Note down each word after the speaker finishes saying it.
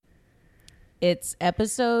It's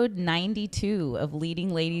episode 92 of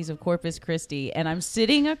Leading Ladies of Corpus Christi, and I'm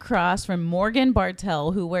sitting across from Morgan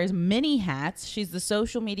Bartell, who wears many hats. She's the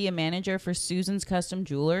social media manager for Susan's Custom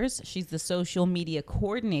Jewelers. She's the social media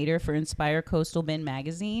coordinator for Inspire Coastal Bend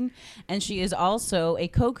magazine, and she is also a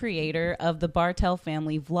co-creator of the Bartell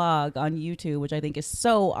Family vlog on YouTube, which I think is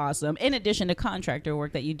so awesome, in addition to contractor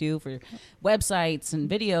work that you do for websites and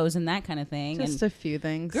videos and that kind of thing. Just a few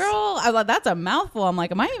things. Girl, I thought that's a mouthful. I'm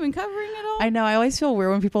like, am I even covering it all? I know. I always feel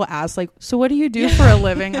weird when people ask, like, so what do you do for a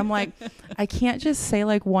living? I'm like, I can't just say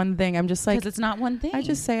like one thing. I'm just like, because it's not one thing. I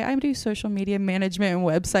just say I do social media management and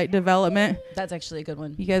website development. That's actually a good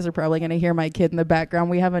one. You guys are probably going to hear my kid in the background.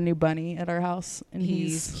 We have a new bunny at our house, and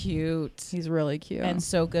he's cute. He's really cute. And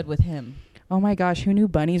so good with him. Oh my gosh, who knew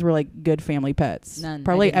bunnies were like good family pets? None.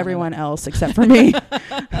 Probably everyone else except for me.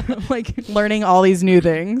 Like learning all these new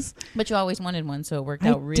things. But you always wanted one, so it worked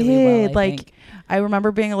out really well. I think. I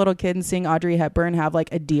remember being a little kid and seeing Audrey Hepburn have like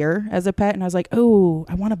a deer as a pet, and I was like, oh,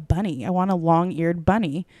 I want a bunny. I want a long-eared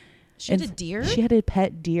bunny. She had a deer? She had a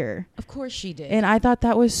pet deer. Of course she did. And I thought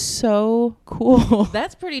that was so cool.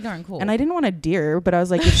 That's pretty darn cool. And I didn't want a deer, but I was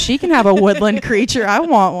like, if she can have a woodland creature, I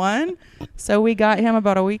want one. So we got him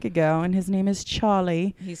about a week ago, and his name is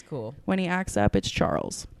Charlie. He's cool. When he acts up, it's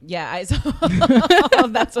Charles. Yeah, I saw.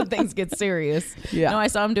 That's when things get serious. Yeah. No, I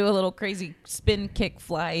saw him do a little crazy spin kick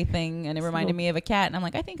fly thing, and it reminded me of a cat. And I'm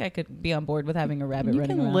like, I think I could be on board with having a rabbit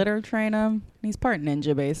running around. You can litter train him. He's part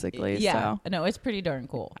ninja, basically. Yeah. So. No, it's pretty darn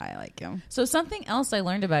cool. I like him. So something else I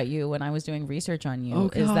learned about you when I was doing research on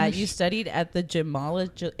you is that you studied at the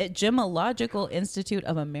Gemological Institute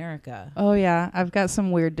of America. Oh, yeah. I've got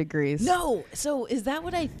some weird degrees. No. So is that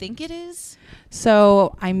what I think it is?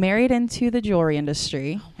 So I married into the jewelry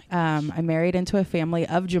industry. I married into a family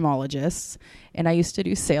of gemologists, and I used to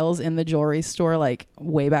do sales in the jewelry store like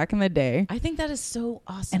way back in the day. I think that is so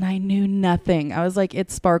awesome. And I knew nothing. I was like,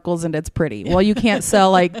 it sparkles and it's pretty. Well, you can't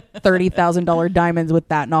sell like $30,000 diamonds with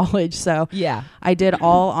that knowledge. So yeah, I did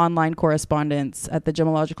all online correspondence at the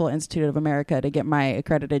Gemological Institute of America to get my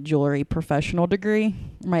accredited jewelry professional degree,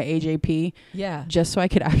 my AJP. Yeah. Just so I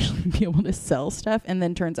could actually be able to sell stuff. And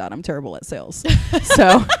then turns out I'm terrible at sales.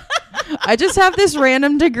 So I just have this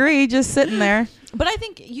random degree just sitting there. But I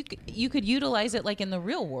think you could utilize it like in the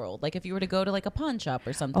real world, like if you were to go to like a pawn shop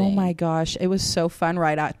or something. Oh my gosh, it was so fun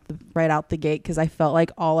right out the gate, because I felt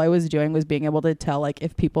like all I was doing was being able to tell like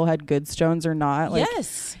if people had good stones or not. Like,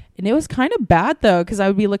 yes. And it was kind of bad though, because I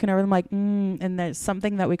would be looking over them like, and there's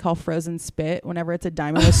something that we call frozen spit whenever it's a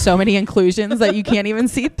diamond with so many inclusions that you can't even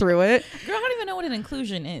see through it. Girl, I don't even know what an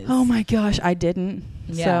inclusion is. Oh my gosh, I didn't.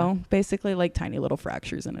 Yeah. So basically like tiny little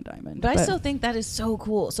fractures in a diamond. But I still think that is so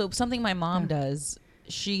cool. So something my mom does,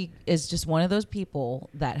 she is just one of those people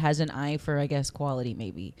that has an eye for, I guess, quality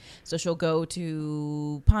maybe. So she'll go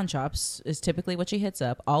to pawn shops is typically what she hits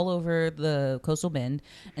up all over the coastal bend,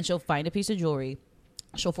 and she'll find a piece of jewelry.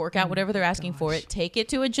 She'll fork out whatever they're asking for it, take it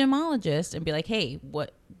to a gemologist, and be like, hey,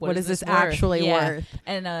 what is this actually worth?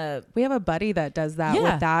 And we have a buddy that does that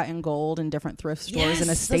with that and gold and different thrift stores and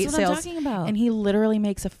estate that's what sales. I'm talking about. And he literally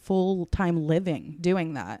makes a full-time living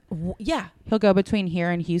doing that. Yeah. He'll go between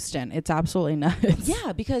here and Houston. It's absolutely nuts.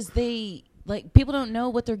 Yeah, because they like people don't know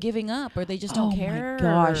what they're giving up, or they just don't care. Oh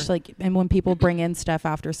my gosh. Like, and when people bring in stuff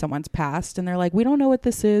after someone's passed and they're like, we don't know what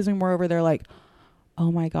this is, and we're over there like, oh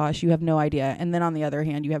my gosh, you have no idea. And then on the other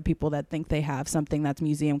hand, you have people that think they have something that's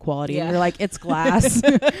museum quality, and you're like, it's glass.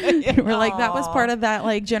 We're like, that was part of that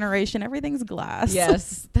like generation. Everything's glass.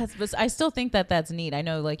 Yes. But I still think that that's neat. I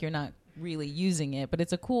know like you're not really using it, but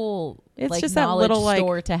it's a cool it's like just that knowledge little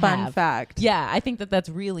store like to fun have. fact. Yeah, I think that that's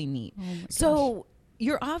really neat. Oh my so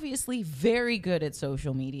you're obviously very good at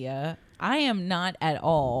social media. I am not at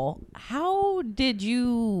all. How did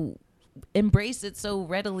you embrace it so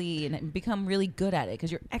readily and become really good at it?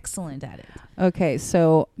 Because you're excellent at it. Okay,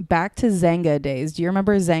 so back to Zanga days. Do you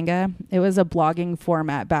remember Zanga? It was a blogging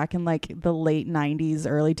format back in like the late 90s,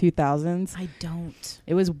 early 2000s. I don't.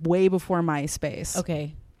 It was way before MySpace.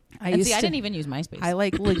 Okay. I I didn't even use MySpace. I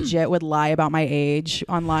like legit would lie about my age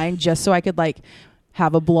online just so I could like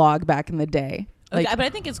have a blog back in the day. Like, okay, but I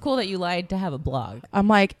think it's cool that you lied to have a blog. I'm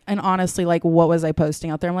like, and honestly, like, what was I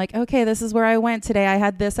posting out there? I'm like, okay, this is where I went today. I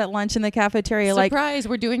had this at lunch in the cafeteria. Surprise,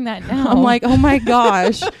 we're doing that now. I'm like, oh my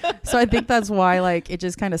gosh. So I think that's why like it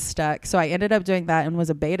just kind of stuck. So I ended up doing that and was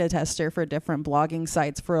a beta tester for different blogging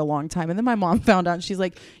sites for a long time. And then my mom found out, and she's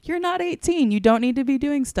like, you're not 18. You don't need to be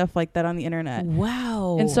doing stuff like that on the internet.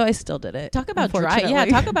 Wow. And so I still did it. Talk about drive. Yeah,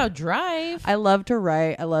 talk about drive. I love to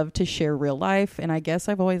write. I love to share real life. And I guess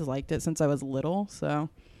I've always liked it since I was little. So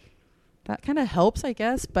that kind of helps, I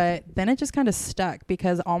guess. But then it just kind of stuck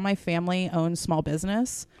because all my family owns small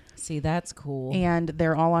business. See, that's cool. And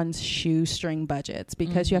they're all on shoestring budgets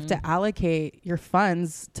because you have to allocate your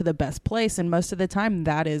funds to the best place. And most of the time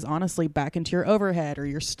that is honestly back into your overhead or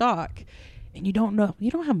your stock. And you don't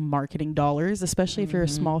have marketing dollars, especially if you're a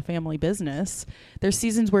small family business. There's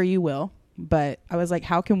seasons where you will. But I was like,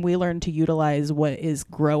 how can we learn to utilize what is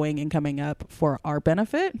growing and coming up for our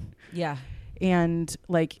benefit? Yeah. And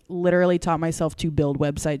like literally taught myself to build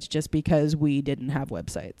websites just because we didn't have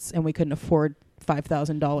websites and we couldn't afford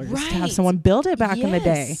 $5,000 to have someone build it back in the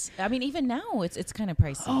day. I mean, even now it's kind of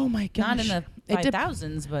pricey. Oh my gosh. Not in the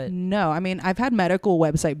 5,000s, but no, I mean, I've had medical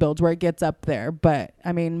website builds where it gets up there, but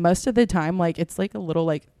I mean, most of the time, like it's like a little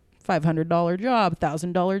like $500 job,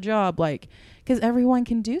 $1,000 job, like, because everyone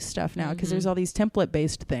can do stuff now because there's all these template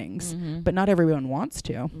based things, but not everyone wants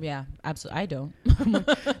to. Yeah, absolutely. I don't.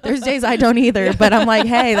 There's days I don't either, but I'm like,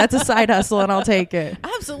 hey, that's a side hustle and I'll take it.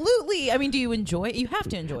 Absolutely. I mean, do you enjoy it? You have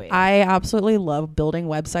to enjoy it. I absolutely love building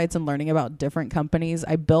websites and learning about different companies.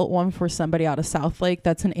 I built one for somebody out of Southlake.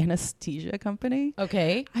 That's an anesthesia company.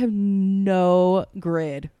 Okay. I have no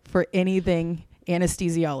grid for anything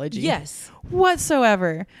anesthesiology. Yes.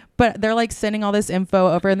 Whatsoever. But they're like sending all this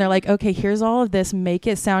info over and they're like, okay, here's all of this. Make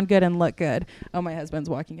it sound good and look good. Oh, my husband's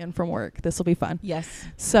walking in from work. This will be fun. Yes.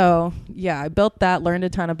 So yeah, I built that, learned a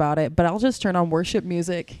ton about it, but I'll just turn on worship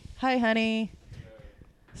music. Hi, honey.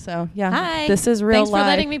 So yeah. Hi. This is real Thanks life. for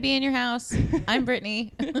letting me be in your house. I'm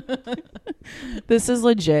Brittany. This is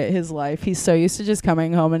legit his life. He's so used to just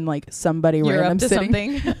coming home and like somebody You're random up to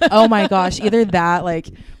sitting. something. Oh my gosh. Either that, like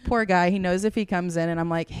poor guy, he knows if he comes in and I'm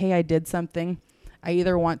like, hey, I did something. I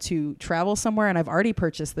either want to travel somewhere and I've already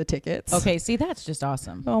purchased the tickets. Okay. See, that's just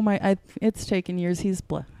awesome. Oh my, it's taken years. He's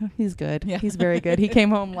good. Yeah. He's very good. He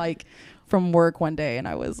came home like from work one day and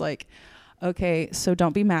I was like, okay, so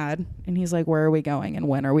don't be mad. And he's like, where are we going and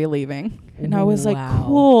when are we leaving? And I was like,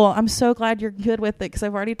 cool. I'm so glad you're good with it because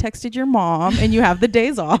I've already texted your mom and you have the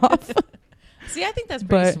days off. See, I think that's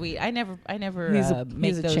pretty sweet. I never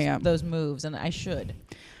make champ. those moves, and I should.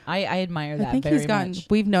 I admire that. I think very much.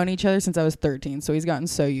 We've known each other since I was 13, so he's gotten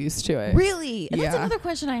so used to it. Really? And that's Yeah. another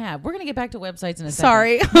question I have. We're gonna get back to websites in a second.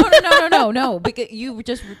 Sorry. No. Because you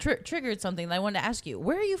just triggered something that I wanted to ask you.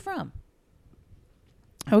 Where are you from?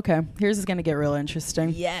 Okay, here's is gonna get real interesting.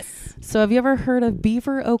 Yes. So have you ever heard of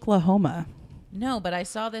Beaver, Oklahoma? No, but I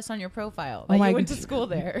saw this on your profile. Oh my you went to God. school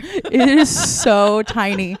there. It is so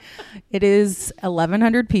tiny. It is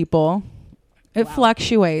 1,100 people. It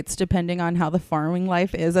fluctuates depending on how the farming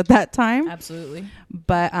life is at that time. Absolutely.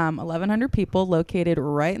 But 1,100 people located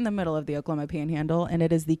right in the middle of the Oklahoma Panhandle, and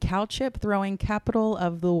it is the cow chip throwing capital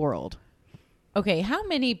of the world. Okay, how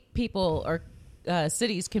many people or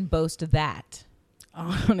cities can boast that?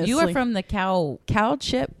 Honestly, You are from the cow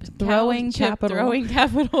chip throwing capital. throwing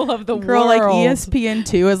capital of the Girl, world. like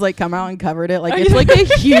ESPN2 has like come out and covered it. Like it's like a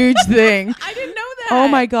huge thing. I didn't know that. Oh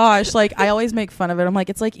my gosh. Like I always make fun of it. I'm like,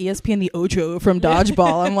 it's like ESPN the Ocho from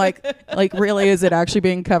Dodgeball. I'm like really, is it actually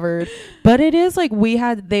being covered? But it is like we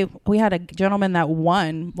had a gentleman that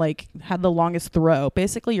won, like had the longest throw.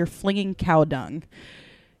 Basically you're flinging cow dung.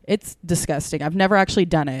 It's disgusting. I've never actually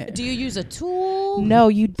done it. Do you use a tool? No,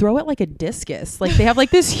 you throw it like a discus. Like they have like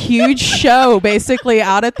this huge show basically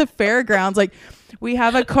out at the fairgrounds. Like we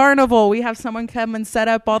have a carnival. We have someone come and set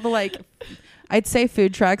up all the like, I'd say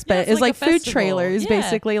food trucks, but it's like food festival. trailers. Yeah.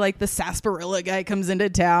 Basically like the sarsaparilla guy comes into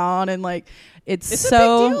town and like it's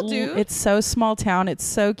so a big deal, dude. It's so small town. It's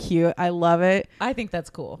so cute. I love it. I think that's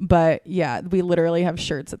cool. But yeah, we literally have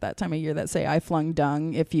shirts at that time of year that say I flung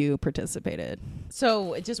dung if you participated.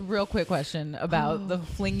 So just real quick question about the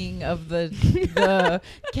flinging of the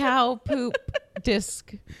cow poop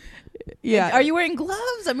disc. Yeah. Are you wearing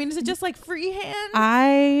gloves? I mean, is it just like freehand?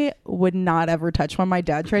 I would not ever touch one. My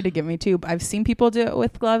dad tried to get me to. I've seen people do it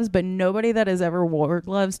with gloves, but nobody that has ever wore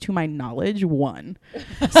gloves, to my knowledge, won.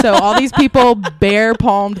 So all these people bare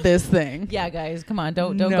palmed this thing. Yeah, guys, come on.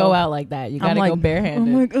 Don't No. go out like that. You got to go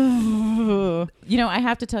barehanded. I'm like, ugh. You know, I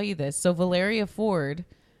have to tell you this. So Valeria Ford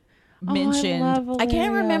mentioned, I love I can't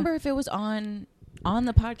Valeria. remember if it was on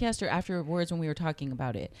the podcast or afterwards when we were talking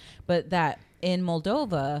about it, but that in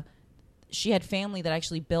Moldova, she had family that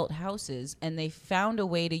actually built houses, and they found a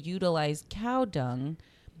way to utilize cow dung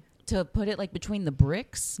to put it like between the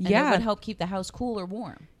bricks, and it would help keep the house cool or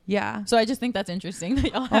warm. Yeah. So I just think that's interesting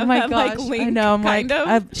that y'all have Oh my that gosh. like link. I know. I'm kind like,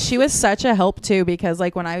 of. she was such a help too, because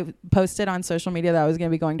like when I posted on social media that I was going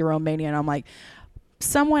to be going to Romania, and I'm like,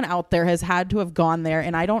 someone out there has had to have gone there,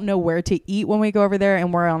 and I don't know where to eat when we go over there,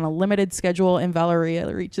 and we're on a limited schedule, and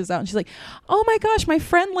Valeria reaches out and she's like, oh my gosh, my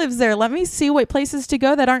friend lives there, let me see what places to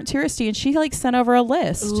go that aren't touristy, and she like sent over a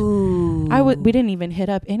list. Ooh. We didn't even hit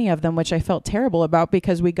up any of them, which I felt terrible about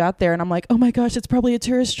because we got there and I'm like, oh my gosh, it's probably a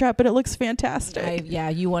tourist trap, but it looks fantastic.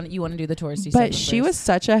 You want to do the touristy stuff. But she was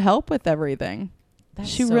such a help with everything.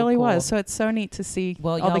 She so really cool. was. So it's so neat to see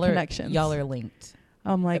all the connections. Y'all are linked.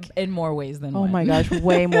 I'm like, in more ways than one. Oh my gosh,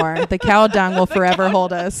 way more. The cow dung will forever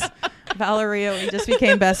hold us. Valeria, we just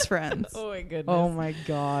became best friends. Oh my goodness. Oh my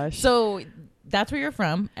gosh. So that's where you're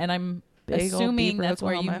from, and I'm assuming that's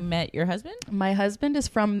Oklahoma. where you met your husband? My husband is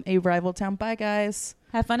from a rival town. Bye, guys.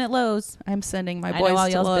 Have fun at Lowe's. I'm sending my I boys know all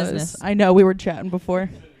to y'all's Lowe's. business. I know, we were chatting before.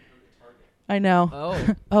 I know.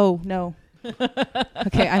 Oh. Oh, no.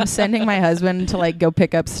 Okay, I'm sending my husband to like go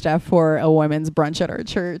pick up stuff for a women's brunch at our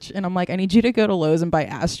church, and I'm like, I need you to go to Lowe's and buy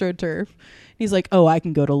AstroTurf. He's like, oh, I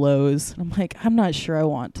can go to Lowe's. I'm like, I'm not sure I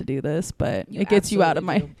want to do this, but it gets you out of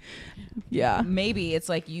my yeah. Maybe it's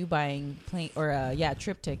like you buying plane or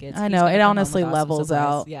trip tickets. I know, it honestly levels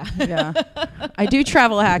out. Yeah. Yeah. I do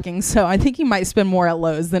travel hacking, so I think he might spend more at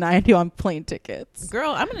Lowe's than I do on plane tickets. Girl,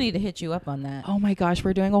 I'm gonna need to hit you up on that. Oh my gosh,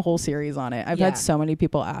 we're doing a whole series on it. I've had so many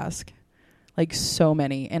people ask. Like so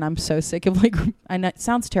many, and I'm so sick of like, I know it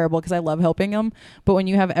sounds terrible because I love helping them, but when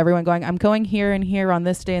you have everyone going, I'm going here and here on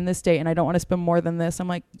this day and this date, and I don't want to spend more than this, I'm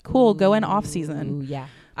like, cool, go in off season. Yeah,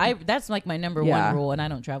 that's like my number one rule, and I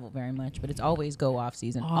don't travel very much, but it's always go off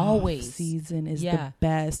season. Always. Off season is the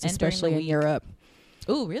best, and especially in Europe.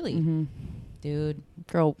 Oh, really? Mm-hmm. Dude,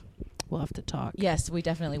 girl, we'll have to talk. Yes, we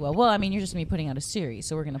definitely will. Well, I mean, you're just going to be putting out a series,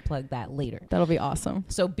 so we're going to plug that later. That'll be awesome.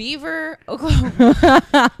 So Beaver,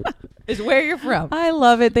 Oklahoma is where you're from. I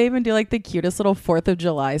love it. They even do like the cutest little 4th of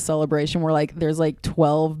July celebration where like there's like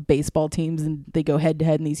 12 baseball teams and they go head to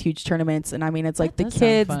head in these huge tournaments. And I mean, it's like the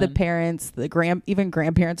kids, the parents, even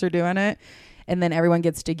grandparents are doing it. And then everyone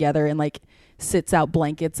gets together and like sits out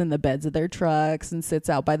blankets in the beds of their trucks and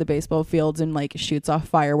sits out by the baseball fields and like shoots off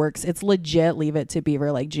fireworks. It's legit Leave It to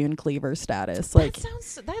Beaver, like June Cleaver status. Like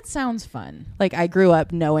that sounds fun. Like I grew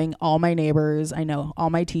up knowing all my neighbors. I know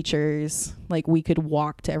all my teachers. Like we could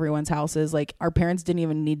walk to everyone's houses. Like our parents didn't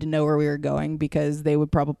even need to know where we were going because they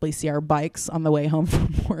would probably see our bikes on the way home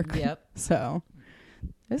from work. Yep. So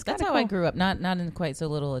that's how cool. I grew up. Not in quite so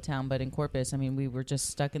little a town, but in Corpus. I mean, we were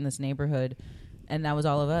just stuck in this neighborhood. And that was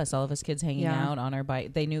all of us kids hanging out on our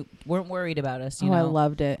bike. They weren't worried about us. You know? I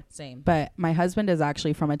loved it. Same. But my husband is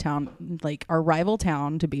actually from a town, like our rival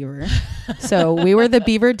town to Beaver. So we were the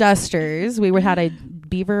Beaver Dusters. We had a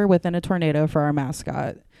beaver within a tornado for our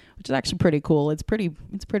mascot, which is actually pretty cool. It's pretty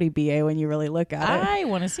BA when you really look at it. I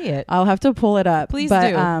want to see it. I'll have to pull it up. Please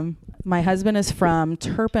do. My husband is from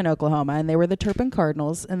Turpin, Oklahoma, and they were the Turpin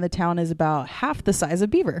Cardinals, and the town is about half the size of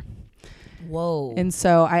Beaver. Whoa. And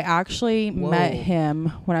so I actually met him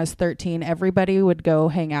when I was 13. Everybody would go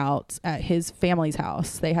hang out at his family's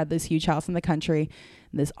house. They had this huge house in the country,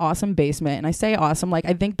 this awesome basement. And I say awesome, like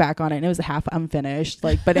I think back on it and it was half unfinished,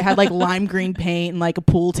 like, but it had like lime green paint and like a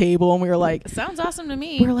pool table. And we were like, sounds awesome to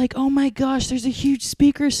me. We were like, oh my gosh, there's a huge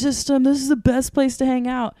speaker system. This is the best place to hang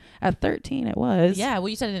out. At 13, it was. Yeah. Well,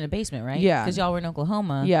 you said it in a basement, right? Yeah. Because y'all were in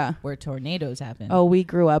Oklahoma. Yeah. Where tornadoes happen. Oh, we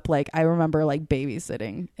grew up like, I remember like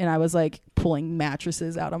babysitting and I was like pulling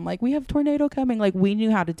mattresses out. I'm like, we have tornado coming. Like we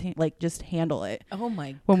knew how to like just handle it. Oh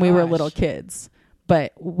my when we were little kids.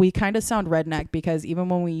 But we kind of sound redneck because even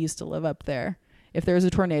when we used to live up there, if there was a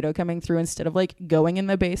tornado coming through, instead of like going in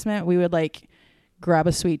the basement, we would like grab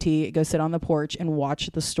a sweet tea, go sit on the porch and watch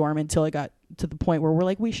the storm until it got to the point where we're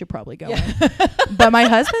like, we should probably go in. But my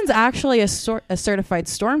husband's actually a certified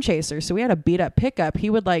storm chaser. So we had a beat up pickup. He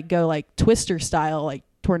would like go like Twister style, like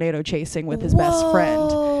tornado chasing with his best friend.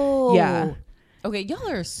 Yeah. Okay. Y'all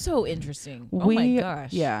are so interesting. Oh my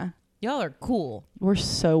gosh. Yeah. Y'all are cool. We're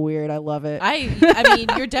so weird. I love it. I mean,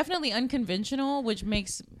 you're definitely unconventional, which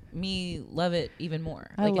makes me love it even more.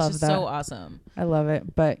 Like, I love it's just that. so awesome. I love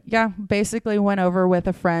it. But yeah, basically went over with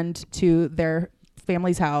a friend to their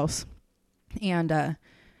family's house and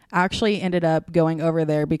actually ended up going over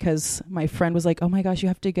there because my friend was like, oh my gosh, you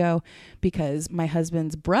have to go because my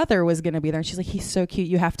husband's brother was going to be there. And she's like, he's so cute.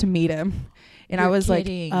 You have to meet him. And I was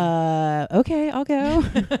kidding. Like, okay, I'll go.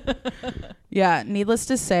 Yeah. Needless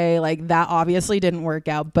to say, like that obviously didn't work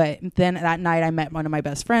out. But then that night I met one of my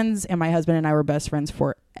best friends and my husband and I were best friends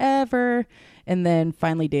forever. And then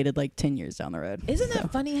finally dated like 10 years down the road. Isn't that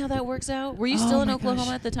funny how that works out? Were you still in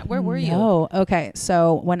Oklahoma at the time? Where were you? Oh, okay.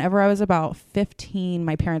 So whenever I was about 15,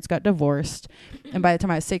 my parents got divorced. And by the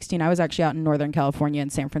time I was 16, I was actually out in Northern California in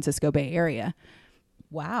San Francisco Bay Area.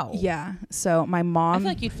 Wow. Yeah. So my I mom. feel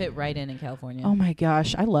like you'd fit right in California. Oh my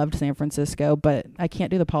gosh, I loved San Francisco, but I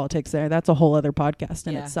can't do the politics there. That's a whole other podcast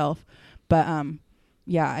in itself. But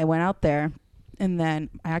yeah, I went out there, and then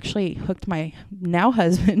I actually hooked my now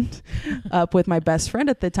husband up with my best friend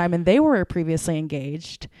at the time, and they were previously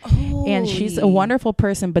engaged. And she's a wonderful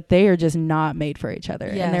person, but they are just not made for each other.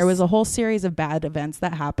 Yes. And there was a whole series of bad events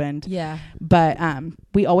that happened. Yeah. But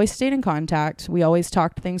we always stayed in contact. We always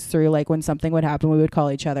talked things through. Like when something would happen, we would call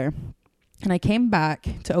each other. And I came back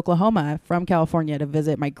to Oklahoma from California to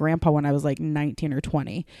visit my grandpa when I was like 19 or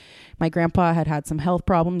 20. My grandpa had some health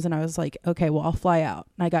problems, and I was like, okay, well, I'll fly out.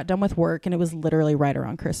 And I got done with work, and it was literally right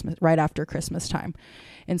around Christmas, right after Christmas time.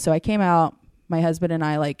 And so I came out, my husband and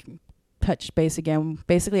I like touched base again.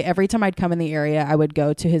 Basically, every time I'd come in the area, I would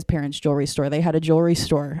go to his parents' jewelry store. They had a jewelry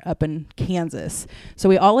store up in Kansas. So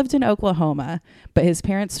we all lived in Oklahoma, but his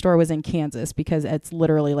parents' store was in Kansas because it's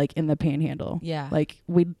literally like in the panhandle. Yeah. Like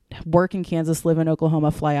we'd work in Kansas, live in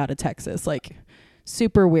Oklahoma, fly out of Texas. Like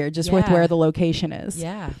super weird just with where the location is.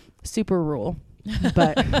 Yeah. Super rural.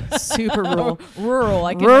 But super rural. Rural.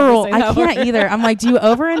 I can't either. I'm like, do you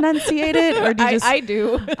over enunciate it or do you just? I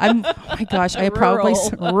do. Oh my gosh, I probably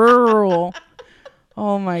rural.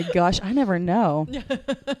 Oh my gosh, I never know.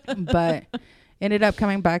 But ended up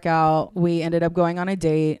coming back out. We ended up going on a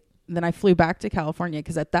date. Then I flew back to California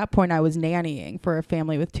because at that point I was nannying for a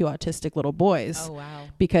family with 2 autistic little boys. Oh wow.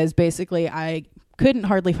 Because basically I couldn't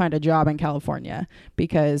hardly find a job in California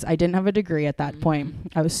because I didn't have a degree at that point.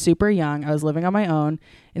 I was super young. I was living on my own.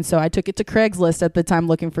 And so I took it to Craigslist at the time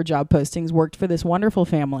looking for job postings, worked for this wonderful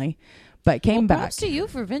family, but came back. Props to you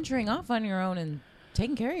for venturing off on your own and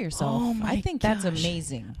taking care of yourself. Oh my I think that's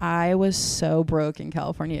amazing. I was so broke in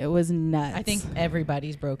California. It was nuts. I think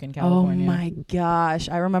everybody's broke in California. Oh my gosh.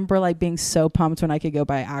 I remember like being so pumped when I could go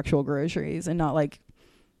buy actual groceries and not like,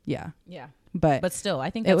 yeah. But still, I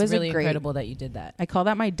think that's really incredible that you did that. I call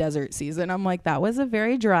that my desert season. I'm like, that was a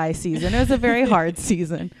very dry season. It was a very hard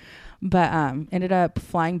season. But ended up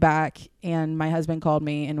flying back, and my husband called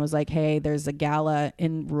me and was like, hey, there's a gala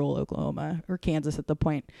in rural Oklahoma or Kansas at the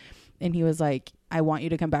point. And he was like, I want you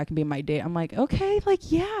to come back and be my date. I'm like, okay,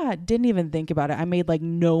 like, yeah. Didn't even think about it. I made like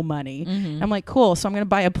no money. I'm like, cool. So I'm going to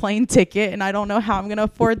buy a plane ticket, and I don't know how I'm going to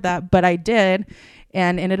afford that, but I did.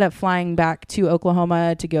 And ended up flying back to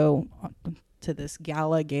Oklahoma to go to this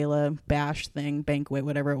gala bash thing, banquet,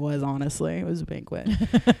 whatever it was. Honestly, it was a banquet.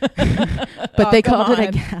 But they called it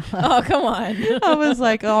a gala. Oh, come on. I was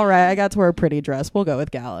like, all right, I got to wear a pretty dress. We'll go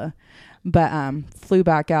with gala. But flew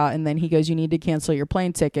back out, and then he goes, you need to cancel your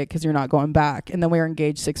plane ticket because you're not going back. And then we were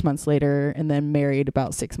engaged 6 months later, and then married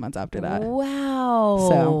about 6 months after that. Wow.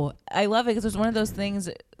 So I love it because it's one of those things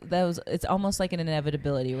it's almost like an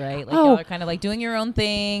inevitability, right? Like y'all are kind of like doing your own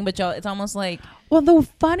thing, but it's almost like. Well, the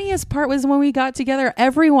funniest part was when we got together,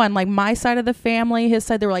 everyone, like my side of the family, his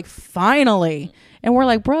side, they were like, finally. And we're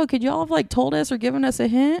like, bro, could y'all have like told us or given us a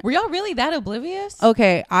hint? Were y'all really that oblivious?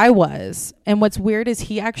 Okay, I was. And what's weird is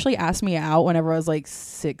he actually asked me out whenever I was like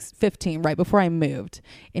 15, right before I moved.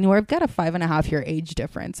 And we've got a 5.5 year age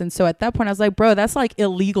difference. And so at that point I was like, bro, that's like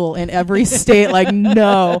illegal in every state. Like,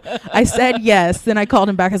 no. I said yes. Then I called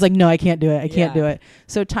him back. I was like, no, I can't do it. I can't do it.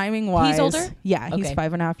 So timing wise. He's older? Yeah, he's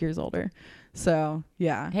 5.5 years older. So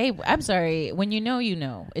yeah. Hey, I'm sorry. When you know, you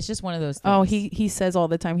know. It's just one of those things. Oh, he says all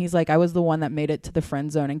the time. He's like, I was the one that made it to the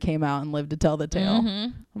friend zone and came out and lived to tell the tale.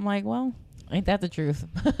 I'm like, well, ain't that the truth?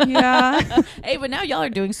 Yeah. Hey, but now y'all are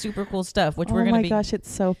doing super cool stuff, which we're gonna be. Oh my gosh,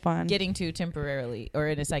 it's so fun. Getting to temporarily or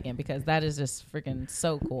in a second because that is just freaking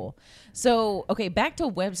so cool. So okay, back to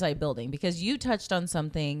website building because you touched on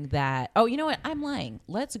something that. Oh, you know what? I'm lying.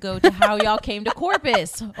 Let's go to how y'all came to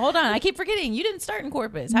Corpus. Hold on, I keep forgetting you didn't start in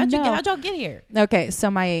Corpus. How'd y'all get here? Okay,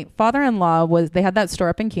 so my father-in-law they had that store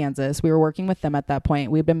up in Kansas. We were working with them at that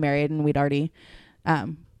point. We'd been married and we'd already.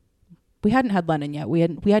 We hadn't had Lennon yet. We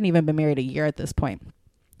hadn't even been married a year at this point.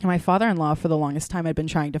 And my father-in-law, for the longest time, had been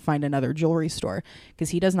trying to find another jewelry store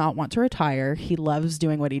because he does not want to retire. He loves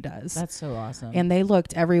doing what he does. That's so awesome. And they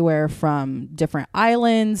looked everywhere from different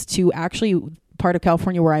islands to actually part of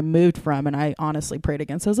California where I moved from. And I honestly prayed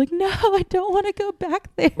against it. I was like, no, I don't want to go back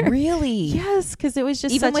there. Really? Yes, because it was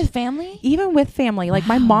just even with family? Even with family. Like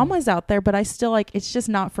my mom was out there, but I still like, it's just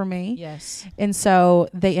not for me. Yes. And so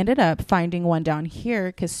they ended up finding one down here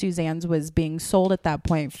because Suzanne's was being sold at that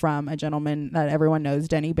point from a gentleman that everyone knows,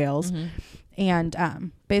 Denny Bales.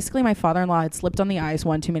 And basically my father-in-law had slipped on the ice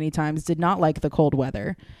one too many times, did not like the cold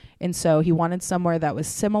weather. And so he wanted somewhere that was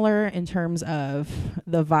similar in terms of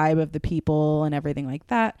the vibe of the people and everything like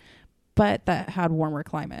that, but that had warmer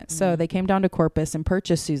climate. So they came down to Corpus and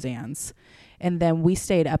purchased Suzanne's. And then we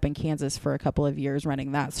stayed up in Kansas for a couple of years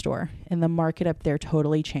running that store. And the market up there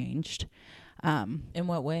totally changed. In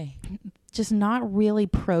what way? Just not really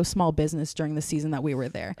pro small business during the season that we were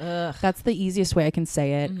there. Ugh. That's the easiest way I can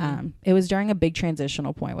say it. Mm-hmm. It was during a big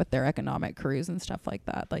transitional point with their economic cruise and stuff like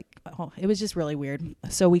that. Like, it was just really weird.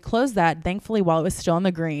 So we closed that, thankfully, while it was still in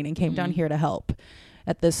the green, and came down here to help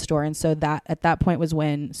at this store. And so that at that point was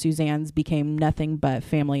when Suzanne's became nothing but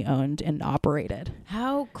family owned and operated.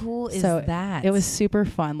 How cool is So that? It was super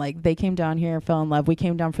fun. Like, they came down here and fell in love. We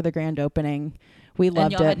came down for the grand opening. We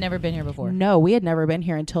loved y'all it. had never been here before? No, we had never been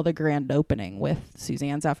here until the grand opening with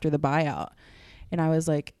Suzanne's after the buyout. And I was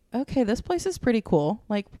like, okay, this place is pretty cool.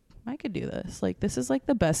 Like, I could do this. Like, this is like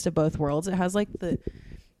the best of both worlds. It has like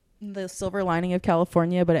the silver lining of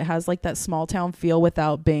California, but it has like that small town feel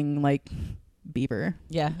without being like Beaver.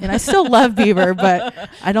 Yeah. And I still love Beaver, but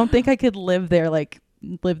I don't think I could live there. Like,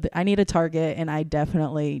 I need a Target, and I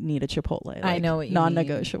definitely need a Chipotle. Like, I know what you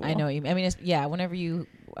non-negotiable. mean. I know what you mean. I mean, it's, yeah, whenever you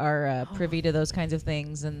are privy to those kinds of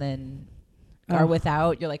things and then are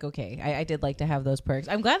without, you're like, okay, I did like to have those perks.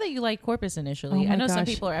 I'm glad that you liked Corpus initially. Oh I know gosh. some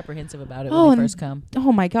people are apprehensive about it when they first come.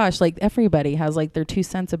 Oh my gosh, like everybody has like their 2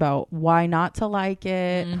 cents about why not to like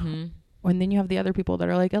it. Mm-hmm. And then you have the other people that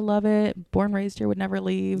are like, I love it, born raised here, would never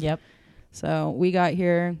leave. Yep. So we got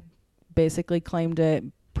here, basically claimed it,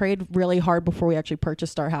 prayed really hard before we actually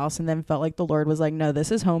purchased our house, and then felt like the Lord was like, no, this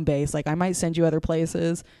is home base. Like, I might send you other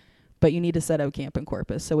places, but you need to set up camp in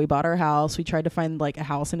Corpus. So we bought our house. We tried to find like a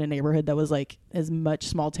house in a neighborhood that was like as much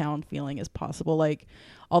small town feeling as possible. Like,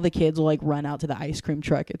 all the kids will like run out to the ice cream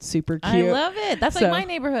truck. It's super cute. I love it. That's So, like my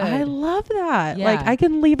neighborhood. I love that. Yeah. Like, I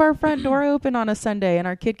can leave our front door open on a Sunday and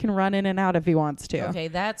our kid can run in and out if he wants to. Okay,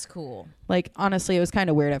 that's cool. Like, honestly, it was kind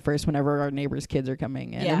of weird at first whenever our neighbors' kids are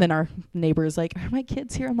coming in. Yeah. And then our neighbor's like, are my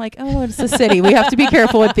kids here? I'm like, oh, it's the city. We have to be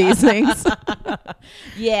careful with these things.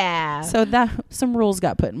 Yeah. So some rules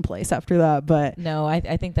got put in place after that. But No,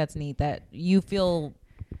 I think that's neat that you feel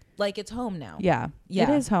like it's home now. yeah,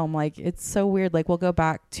 Yeah. it is home. Like, it's so weird. Like, we'll go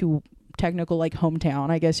back to technical like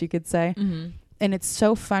hometown, I guess you could say. Mm-hmm. And it's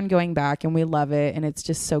so fun going back, and we love it, and it's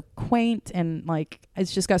just so quaint, and like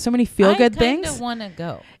it's just got so many feel good things. I kind of want to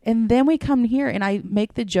go. And then we come here, and I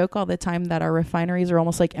make the joke all the time that our refineries are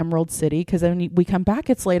almost like Emerald City, because then we come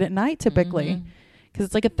back, it's late at night typically, because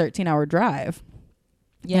it's like a 13-hour drive.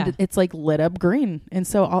 Yeah. And it's like lit up green. And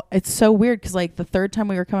so it's so weird, because like the third time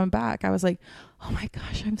we were coming back, I was like, oh my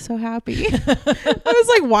gosh, I'm so happy. I was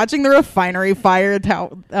like watching the refinery fire.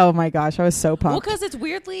 Oh my gosh, I was so pumped. Well, because it's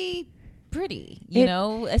weirdly pretty, you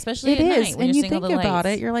know, especially it at is. night when And you're you seeing all think the about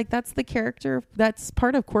lights. it, you're like, that's the character. That's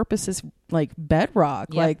part of Corpus's like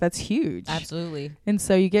bedrock. Yep. Like, that's huge. Absolutely. And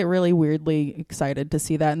so you get really weirdly excited to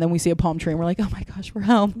see that. And then we see a palm tree and we're like, oh my gosh, we're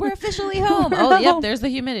home. We're officially home. We're Oh, yep. home. There's the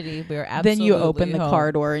humidity. We're absolutely Then you open the home.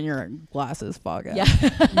 car door and your glasses fog up. Yeah.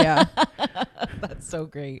 Yeah. That's so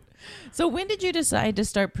great. So when did you decide to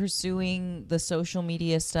start pursuing the social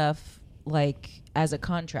media stuff, like as a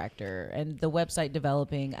contractor, and the website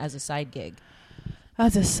developing as a side gig?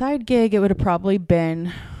 As a side gig, it would have probably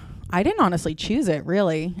been, I didn't honestly choose it,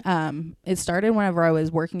 really. It started whenever I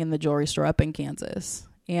was working in the jewelry store up in Kansas,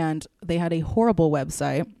 and they had a horrible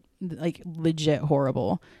website, like legit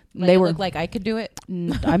horrible. Like They it were looked like I could do it.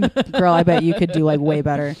 girl, I bet you could do like way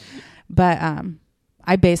better. But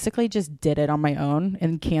I basically just did it on my own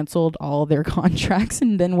and canceled all their contracts,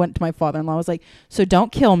 and then went to my father-in-law. I was like, so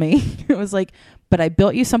don't kill me. It was like, but I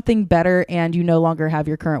built you something better, and you no longer have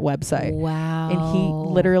your current website. Wow. And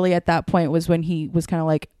he literally at that point was when he was kind of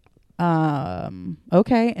like,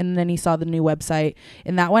 okay. And then he saw the new website,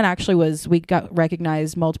 and that one actually we got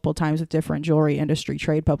recognized multiple times with different jewelry industry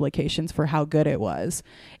trade publications for how good it was.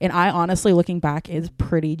 And I honestly, looking back, is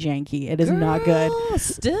pretty janky. It is not good.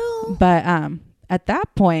 Still. But at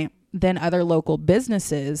that point, then other local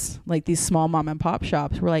businesses, like these small mom and pop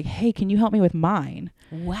shops, were like, hey, can you help me with mine?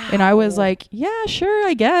 Wow. And I was like, yeah, sure,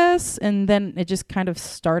 I guess. And then it just kind of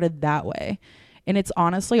started that way. And it's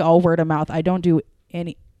honestly all word of mouth. I don't do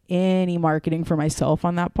any marketing for myself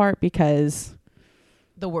on that part, because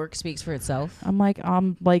the work speaks for itself. I'm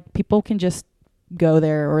like people can just go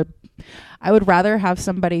there. Or I would rather have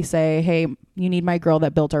somebody say, hey, you need my girl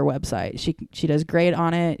that built our website. She does great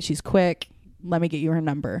on it. She's quick. Let me get you her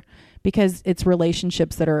number. Because it's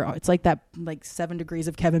relationships it's like that, like 7 degrees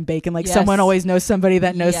of Kevin Bacon. Like, yes. someone always knows somebody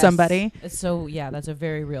that knows Yes. somebody. So yeah, that's a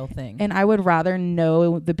very real thing. And I would rather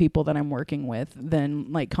know the people that I'm working with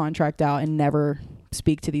than like contract out and never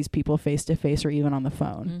speak to these people face to face or even on the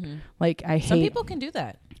phone. Like I hate some people can do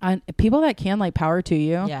that. People that can, like, power to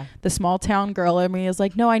you. Yeah. The small town girl in me is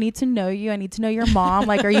like, no, I need to know you. I need to know your mom.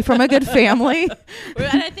 Like, are you from a good family?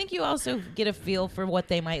 And I think you also get a feel for what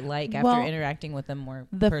they might like after interacting with them more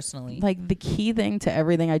personally. Like, the key thing to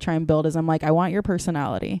everything I try and build is I'm like, I want your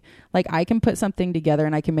personality. Like, I can put something together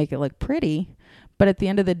and I can make it look pretty. But at the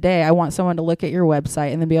end of the day, I want someone to look at your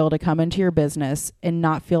website and then be able to come into your business and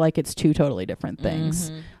not feel like it's two totally different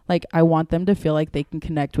things. Like, I want them to feel like they can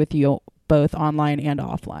connect with you both online and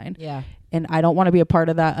offline. Yeah. And I don't want to be a part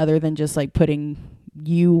of that other than just like putting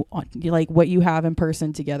you on, like, what you have in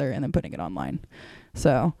person together and then putting it online.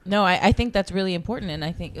 So no, I think that's really important. And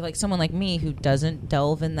I think like someone like me who doesn't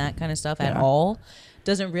delve in that kind of stuff at all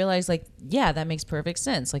doesn't realize, like, yeah, that makes perfect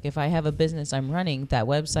sense. Like, if I have a business I'm running, that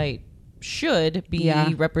website should be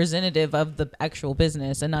representative of the actual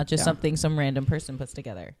business and not just something some random person puts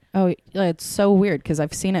together. Oh, it's so weird because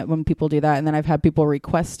I've seen it when people do that, and then I've had people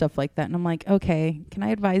request stuff like that, and I'm like, okay, can I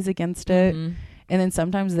advise against it? And then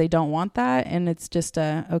sometimes they don't want that, and it's just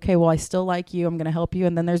okay, well, I still like you, I'm going to help you.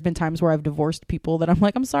 And then there's been times where I've divorced people that I'm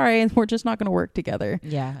like, I'm sorry, and we're just not going to work together.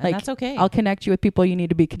 Yeah, like, that's okay. I'll connect you with people you need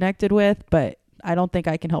to be connected with, but I don't think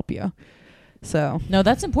I can help you. So no,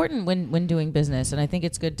 that's important when doing business. And I think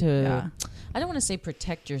it's good to, I don't want to say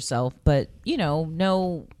protect yourself, but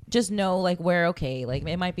know like where, okay, like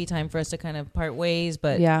it might be time for us to kind of part ways,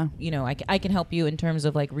 but I can help you in terms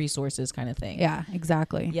of like resources kind of thing. Yeah,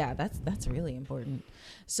 exactly. Yeah. That's really important.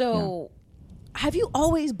 So have you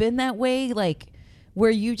always been that way? Like,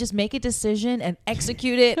 where you just make a decision and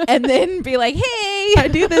execute it and then be like, hey, I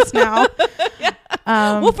do this now.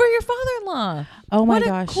 Well, for your father-in-law. Oh my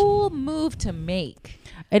gosh. What a cool move to make.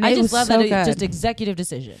 And I just love so that good. Just executive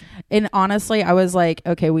decision. And honestly, I was like,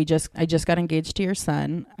 okay, I just got engaged to your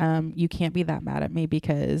son. You can't be that mad at me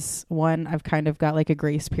because one, I've kind of got like a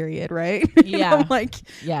grace period, right? Yeah.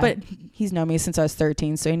 But he's known me since I was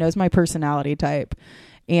 13, so he knows my personality type.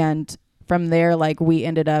 And from there, like, we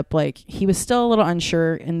ended up, like, he was still a little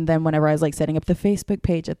unsure. And then whenever I was like setting up the Facebook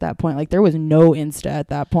page at that point, like, there was no Insta at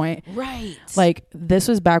that point. Right. Like, this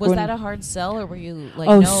was back when. Was that a hard sell, or were you like,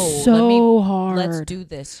 hard. Let's do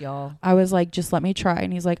this, y'all? I was like, just let me try.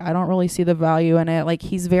 And he's like, I don't really see the value in it. Like,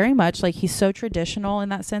 he's very much like, he's so traditional in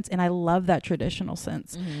that sense. And I love that traditional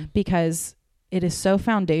sense because it is so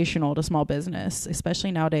foundational to small business,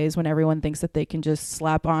 especially nowadays when everyone thinks that they can just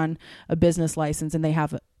slap on a business license and they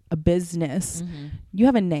have a business. You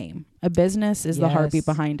have a name. A business is the heartbeat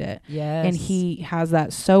behind it. Yes. And he has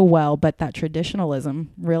that so well, but that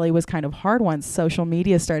traditionalism really was kind of hard once social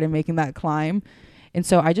media started making that climb. And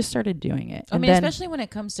so I just started doing it. I mean, especially when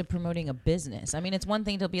it comes to promoting a business. I mean, it's one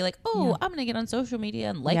thing to be like, I'm going to get on social media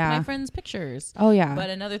and like my friends' pictures. Oh, yeah. But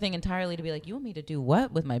another thing entirely to be like, you want me to do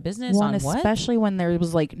what with my business? Well, on and what? Especially when there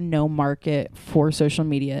was like no market for social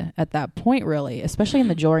media at that point, really, especially in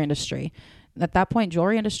the jewelry industry. At that point,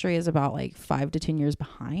 jewelry industry is about like 5 to 10 years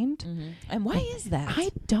behind. And why is that?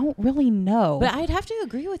 I don't really know. But I'd have to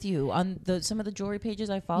agree with you on some of the jewelry pages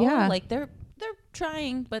I follow. Yeah. Like they're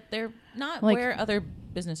trying, but they're not like, where other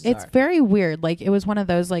businesses it's are. Very weird. Like, it was one of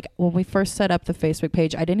those, like, when we first set up the Facebook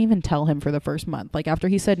page, I didn't even tell him for the first month. Like, after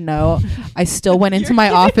he said no, I still went into my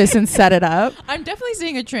office and set it up. I'm definitely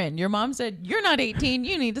seeing a trend. Your mom said, you're not 18.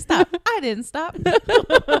 You need to stop. I didn't stop.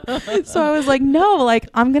 So I was like, no, like,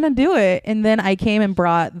 I'm going to do it. And then I came and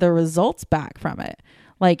brought the results back from it.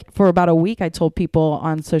 Like, for about a week, I told people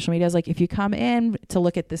on social media, I was like, if you come in to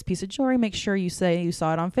look at this piece of jewelry, make sure you say you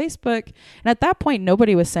saw it on Facebook. And at that point,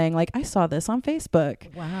 nobody was saying, like, I saw this on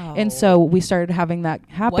Facebook. Wow. And so we started having that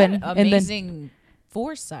happen. What amazing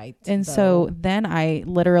foresight. And so then I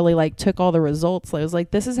literally, like, took all the results. I was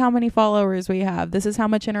like, this is how many followers we have. This is how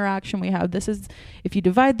much interaction we have. This is, if you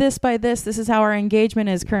divide this by this is how our engagement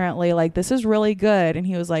is currently. Like, this is really good. And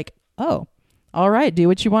he was like, oh, all right, do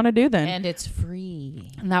what you want to do then. And it's free.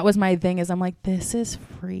 And that was my thing, is I'm like, this is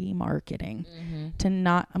free marketing.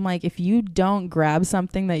 I'm like, if you don't grab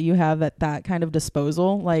something that you have at that kind of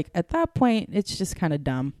disposal, like, at that point, it's just kind of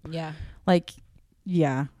dumb. Yeah. Like,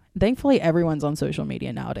 yeah. Thankfully, everyone's on social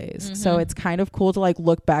media nowadays. So it's kind of cool to, like,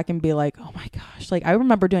 look back and be like, oh my gosh. Like, I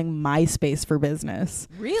remember doing MySpace for business.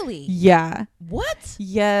 Really? Yeah. What?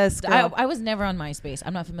 Yes. I was never on MySpace.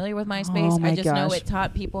 I'm not familiar with MySpace. Oh, I just know it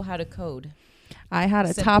taught people how to code. I had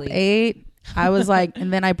a top 8. I was like,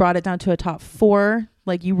 and then I brought it down to a top 4.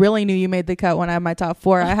 Like, you really knew you made the cut when I had my top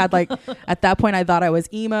 4. I had, like, at that point, I thought I was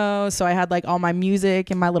emo. So I had, like, all my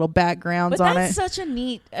music and my little backgrounds on it. But that's such a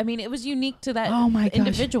neat, I mean, it was unique to that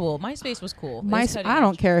individual. MySpace was cool. I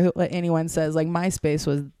don't care what anyone says. Like, MySpace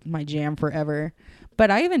was my jam forever.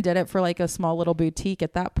 But I even did it for like a small little boutique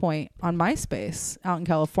at that point on MySpace out in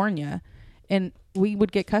California. And we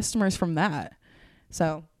would get customers from that.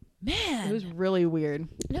 So man, it was really weird.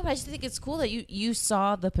 No, but I just think it's cool that you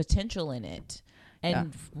saw the potential in it.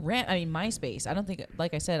 And MySpace, I don't think,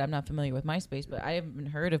 like I said, I'm not familiar with MySpace, but I haven't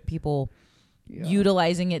heard of people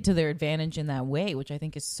utilizing it to their advantage in that way, which I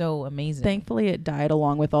think is so amazing. Thankfully, it died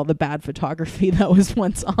along with all the bad photography that was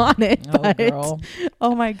once on it. Oh, girl.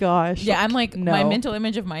 Oh, my gosh. Yeah, I'm like, my mental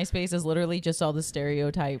image of MySpace is literally just all the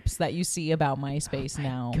stereotypes that you see about MySpace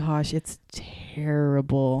now. Gosh, it's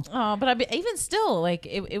terrible. Oh, but even still, like,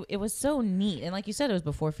 it was so neat. And like you said, it was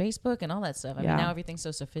before Facebook and all that stuff. I mean, now everything's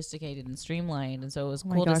so sophisticated and streamlined. And so it was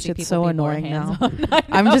cool to see people so be annoying more now.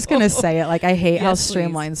 I'm just going to say it. Like, I hate how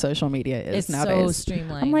streamlined social media is it's nowadays. So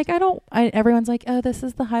streamlined. I'm like, everyone's like, oh, this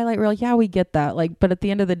is the highlight reel. Yeah, we get that. Like, but at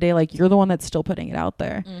the end of the day, like, you're the one that's still putting it out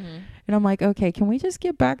there. Mm-hmm. And I'm like, okay, can we just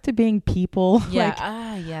get back to being people?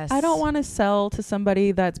 Yeah. Yes. I don't want to sell to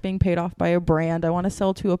somebody that's being paid off by a brand. I want to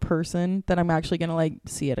sell to a person that I'm actually going to like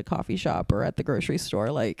see at a coffee shop or at the grocery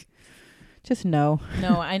store. Like, just no.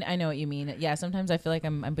 No, I know what you mean. Yeah, sometimes I feel like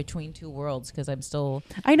I'm between two worlds because I'm still.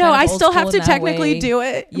 I know. I still have to technically do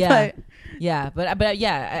it. Yeah. But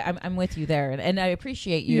yeah, I'm with you there, and I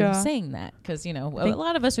appreciate you saying that because a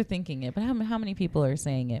lot of us are thinking it, but how many people are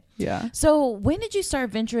saying it? Yeah. So when did you start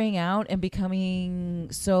venturing out and becoming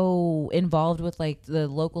so involved with like the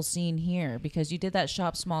local scene here? Because you did that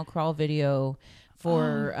Shop Small Crawl video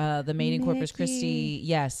for the Made in Corpus Christi.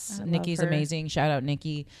 Yes, Nikki's amazing. Shout out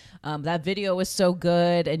Nikki. That video was so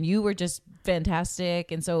good, and you were just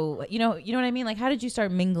fantastic. And so, you know what I mean? Like, how did you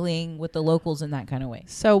start mingling with the locals in that kind of way?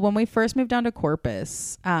 So when we first moved down to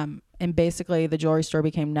Corpus, and basically the jewelry store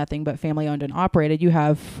became nothing but family owned and operated, you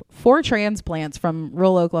have 4 transplants from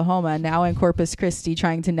rural Oklahoma now in Corpus Christi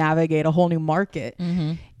trying to navigate a whole new market.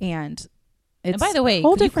 Mm-hmm. And by the way,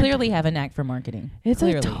 you clearly have a knack for marketing. It's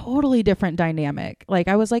a totally different dynamic. Like,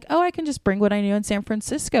 I was like, oh, I can just bring what I knew in San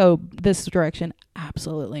Francisco this direction.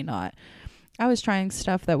 Absolutely not. I was trying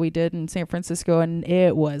stuff that we did in San Francisco and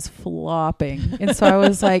it was flopping. And so I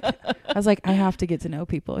was like, I have to get to know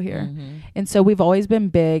people here. Mm-hmm. And so we've always been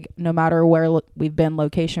big, no matter where we've been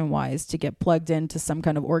location wise, to get plugged into some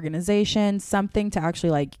kind of organization, something to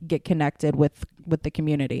actually like get connected with the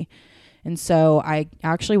community. And so I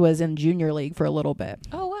actually was in junior league for a little bit.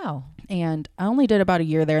 Oh, wow. And I only did about a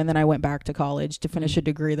year there. And then I went back to college to finish a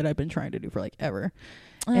degree that I've been trying to do for like ever.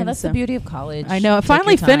 Oh, that's the beauty of college. I know. I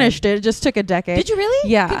finally finished it. It just took a decade. Did you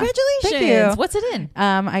really? Yeah. Congratulations. Thank you. What's it in?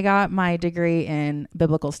 I got my degree in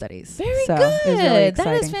biblical studies. Very good. It was really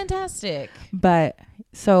exciting. That is fantastic. But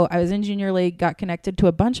so I was in junior league, got connected to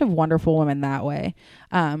a bunch of wonderful women that way.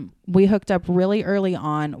 We hooked up really early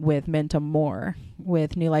on with Minta Moore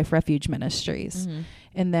with New Life Refuge Ministries. Mm-hmm.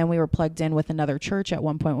 And then we were plugged in with another church at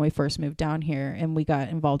one point when we first moved down here, and we got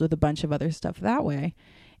involved with a bunch of other stuff that way.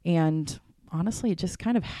 And honestly, it just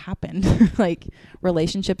kind of happened. Like,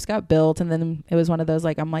 relationships got built, and then it was one of those,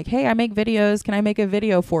 like, I'm like, hey, I make videos. Can I make a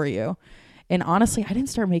video for you? And honestly, I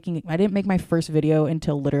didn't make my first video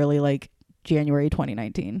until literally like January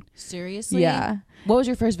 2019. Seriously? Yeah. What was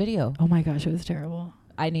your first video? Oh my gosh, it was terrible.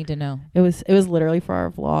 I need to know. It was literally for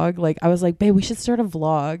our vlog. Like, I was like, babe, we should start a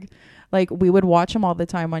vlog. Like, we would watch them all the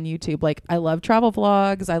time on YouTube. Like, I love travel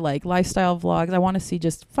vlogs. I like lifestyle vlogs. I want to see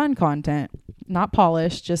just fun content, not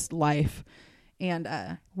polished, just life. And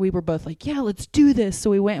we were both like, yeah, let's do this. So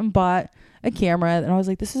we went and bought a camera, and I was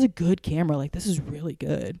like, this is a good camera. Like, this is really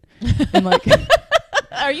good. And like,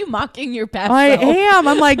 are you mocking your past I self? am.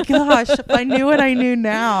 I'm like, gosh, if I knew what I knew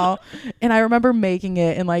now. And I remember making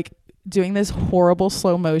it and like doing this horrible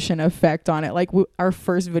slow motion effect on it. Like, our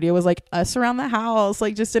first video was like us around the house,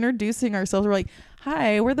 like just introducing ourselves. We're like,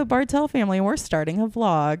 hi, we're the Bartell family, and we're starting a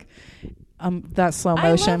vlog. That slow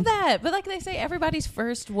motion. I love that. But like they say, everybody's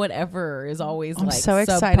first whatever is always I'm like so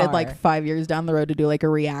excited subpar. Like 5 years down the road to do like a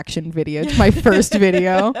reaction video to my first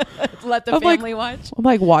video. Let the family watch. I'm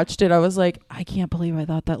like, watched it. I was like, I can't believe I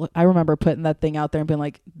thought that. I remember putting that thing out there and being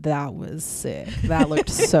like, that was sick. That looked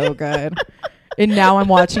so good. And now I'm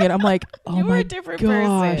watching it. I'm like, oh you my a different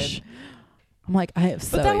gosh. Person. I'm like, I have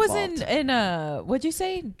so But that evolved. was in what'd you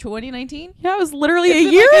say, 2019? Yeah, it was literally a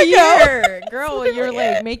year ago. Girl, you're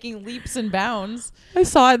like making leaps and bounds. I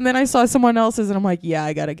saw it, and then I saw someone else's, and I'm like, yeah,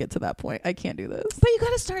 I got to get to that point. I can't do this. But you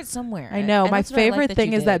got to start somewhere. I know. And my favorite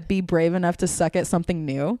thing is that be brave enough to suck at something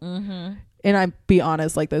new. Mm-hmm. And I be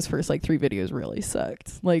honest, like those first like 3 videos really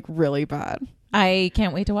sucked, like really bad. I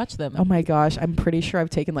can't wait to watch them. Oh my gosh, I'm pretty sure I've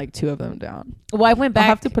taken like 2 of them down. Well, I went back. I'll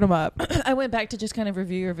have to put them up. I went back to just kind of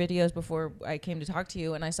review your videos before I came to talk to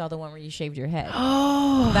you, and I saw the one where you shaved your head.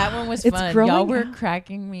 Oh, that one was it's fun. growing Y'all were out.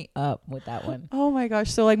 cracking me up with that one. Oh my gosh.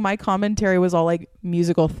 So like my commentary was all like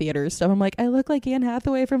musical theater stuff. I'm like, I look like Anne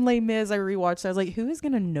Hathaway from Les Mis. I rewatched it. I was like, who is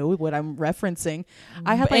going to know what I'm referencing?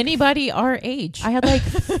 I had like anybody our age. I had like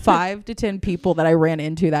 5 to 10 people that I ran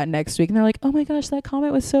into that next week, and they're like, oh my gosh, that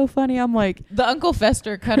comment was so funny. I'm like, the Uncle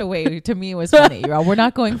Fester cutaway to me was funny. We're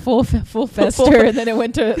not going full Fester, and then it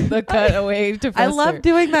went to the cutaway to Fester. I love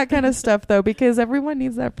doing that kind of stuff though, because everyone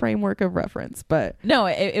needs that framework of reference. But no,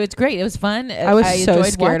 it was great. It was fun. I was so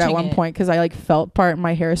enjoyed scared at watching one point because I like felt part of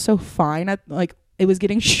my hair is so fine. Like it was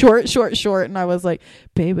getting short, and I was like,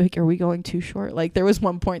 babe, like, are we going too short? Like there was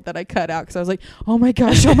one point that I cut out because I was like, oh my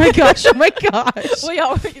gosh. Well,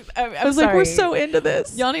 y'all, I was like, we're so into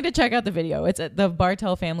this. Y'all need to check out the video. It's at the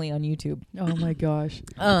Bartell family on YouTube. Oh my gosh.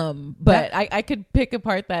 But I could pick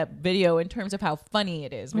apart that video in terms of how funny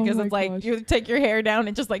it is, because it's like you take your hair down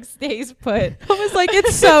and just like stays put. I was like,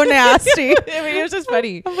 it's so nasty. I mean, it was just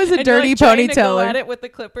funny. It was a dirty you're like ponytail. To go at it with the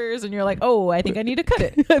clippers, and you're like, oh, I think I need to cut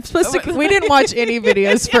it. I'm supposed to. We didn't watch any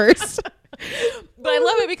videos first. But I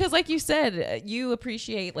love it because, like you said, you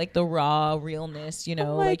appreciate like the raw realness, you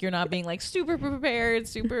know, like you're not being like super prepared,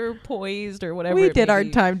 super poised or whatever. We did our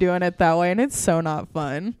time doing it that way, and it's so not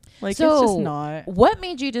fun. Like, so, it's just not. What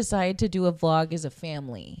made you decide to do a vlog as a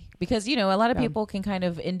family? Because, you know, a lot of people can kind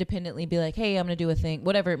of independently be like, hey, I'm going to do a thing,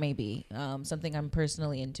 whatever it may be, something I'm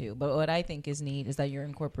personally into. But what I think is neat is that you're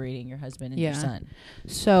incorporating your husband and your son.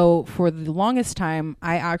 So for the longest time,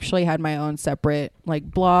 I actually had my own separate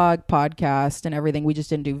like blog, podcast, and everything. We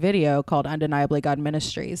just didn't do video, called Undeniably God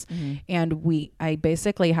Ministries. Mm-hmm. And I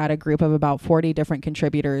basically had a group of about 40 different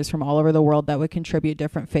contributors from all over the world that would contribute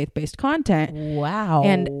different faith-based content. Wow.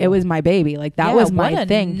 And it was my baby. Like that was my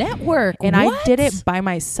thing. Network. And I did it by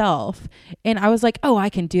myself. And I was like, oh, I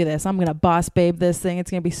can do this. I'm going to boss babe this thing.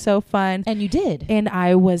 It's going to be so fun. And you did. And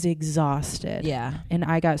I was exhausted. Yeah. And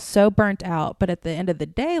I got so burnt out. But at the end of the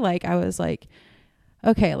day, like I was like,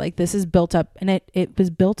 okay, like this is built up, and it was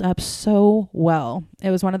built up so well. It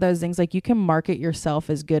was one of those things like you can market yourself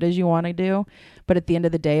as good as you want to do, but at the end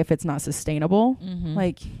of the day, if it's not sustainable,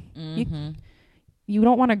 like you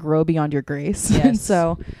don't want to grow beyond your grace. Yes. And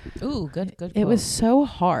so, good. It was so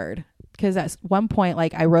hard. Because at one point,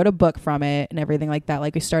 like I wrote a book from it and everything like that.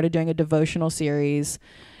 Like we started doing a devotional series,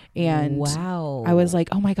 and I was like,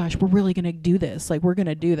 oh my gosh, we're really going to do this. Like we're going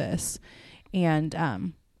to do this. And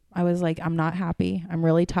I was like, I'm not happy. I'm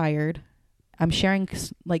really tired. I'm sharing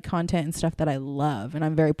like content and stuff that I love, and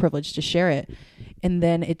I'm very privileged to share it. And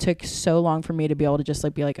then it took so long for me to be able to just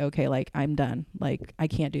like be like, okay, like I'm done. Like I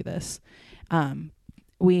can't do this.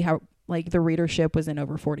 We have like the readership was in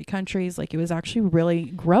over 40 countries. Like it was actually really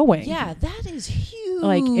growing. Yeah, that is huge.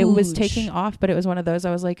 Like it was taking off, but it was one of those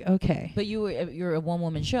I was like, okay. But you're a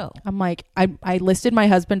one-woman show. I'm like, I listed my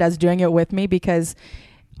husband as doing it with me because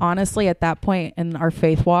honestly, at that point in our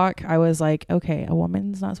faith walk, I was like, okay, a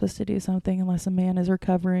woman's not supposed to do something unless a man is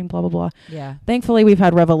recovering, blah, blah, blah. Yeah. Thankfully, we've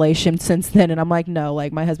had revelation since then. And I'm like, no,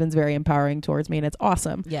 like my husband's very empowering towards me and it's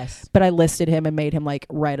awesome. Yes. But I listed him and made him like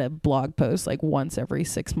write a blog post like once every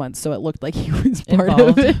 6 months. So it looked like he was part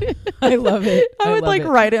involved. of it. I love it. I would like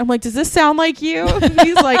write it. I'm like, does this sound like you? And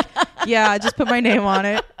he's like, yeah, just put my name on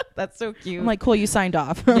it. That's so cute. I'm like, cool, you signed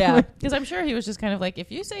off. Yeah. Because I'm sure he was just kind of like,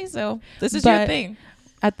 if you say so, this is your thing.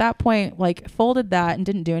 At that point, like folded that and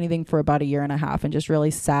didn't do anything for about 1.5 years and just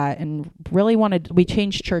really sat and really we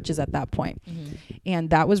changed churches at that point. Mm-hmm.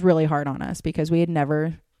 And that was really hard on us because we had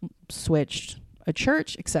never switched a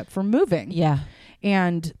church except for moving. Yeah.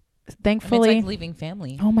 And thankfully, it's like leaving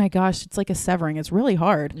family. Oh my gosh, it's like a severing. It's really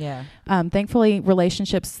hard. Yeah. Thankfully,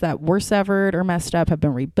 relationships that were severed or messed up have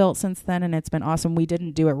been rebuilt since then, and it's been awesome. We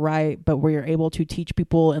didn't do it right, but we are able to teach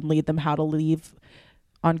people and lead them how to leave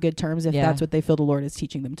on good terms if that's what they feel the Lord is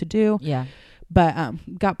teaching them to do. Yeah. But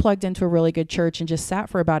got plugged into a really good church and just sat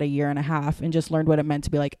for about 1.5 years and just learned what it meant to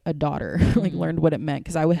be like a daughter. Like learned what it meant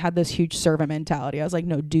because I had this huge servant mentality. I was like,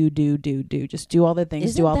 no, do. Just do all the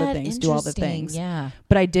things, do all the things, do all the things. Yeah.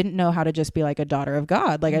 But I didn't know how to just be like a daughter of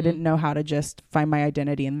God. Like I didn't know how to just find my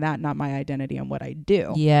identity in that, not my identity in what I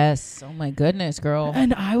do. Yes. Oh my goodness, girl.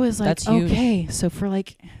 And I was like, that's huge. Okay. So for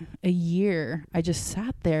like 1 year, I just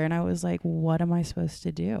sat there and I was like, what am I supposed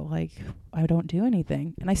to do? Like, I don't do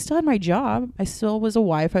anything. And I still had my job. I still was a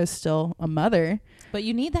wife. I was still a mother. But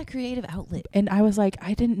you need that creative outlet. And I was like,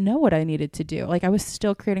 I didn't know what I needed to do. Like I was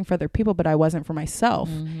still creating for other people, but I wasn't for myself.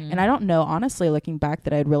 Mm-hmm. And I don't know, honestly, looking back,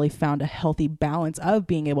 that I had really found a healthy balance of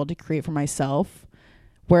being able to create for myself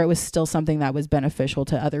where it was still something that was beneficial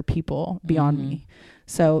to other people beyond me.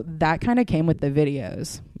 So that kind of came with the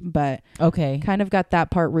videos, but kind of got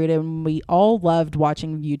that part rooted. And we all loved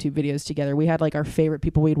watching YouTube videos together. We had like our favorite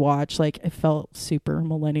people we'd watch. Like it felt super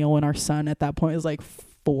millennial, and our son at that point was like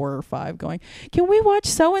 4 or 5 going, can we watch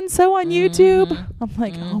so-and-so on YouTube? I'm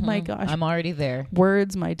like, oh my gosh. I'm already there.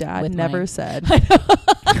 Words my dad with never said.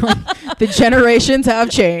 The generations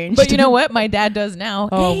have changed. But you know what? My dad does now.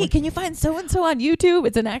 Hey, can you find so-and-so on YouTube?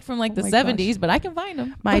 It's an act from like the 70s, but I can find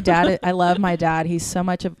him. My dad, I love my dad. He's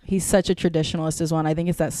such a traditionalist as one. I think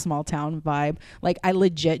it's that small town vibe. Like I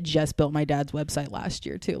legit just built my dad's website last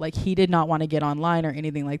year too. Like he did not want to get online or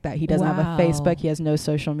anything like that. He doesn't have a Facebook. He has no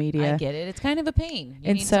social media. I get it. It's kind of a pain.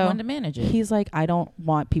 You need someone to manage it. He's like, I don't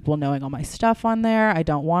want people knowing all my stuff on there. I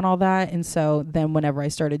don't want all that. And so then whenever I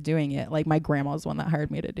started doing it, like my grandma's the one that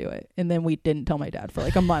hired me to do it. And then we didn't tell my dad for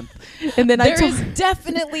like a month. And then there is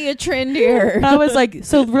definitely a trend here. I was like,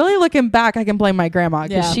 so really looking back, I can blame my grandma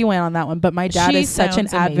because she went on that one. But my dad is such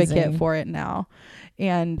an advocate for it now,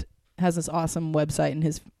 and has this awesome website, and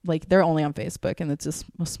his like they're only on Facebook, and it's just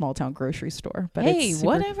a small town grocery store. But hey,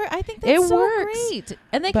 whatever. I think that's great.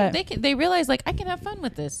 And they realize like I can have fun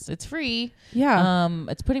with this. It's free. Yeah.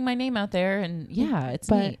 It's putting my name out there, and it's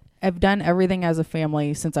neat. I've done everything as a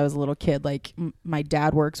family since I was a little kid. Like my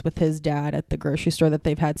dad works with his dad at the grocery store that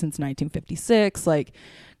they've had since 1956. Like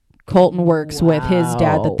Colton works with his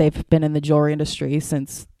dad that they've been in the jewelry industry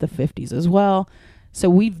since the 50s as well. So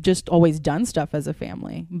we've just always done stuff as a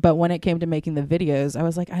family. But when it came to making the videos, I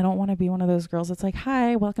was like, I don't want to be one of those girls that's like,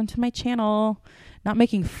 hi, welcome to my channel. Not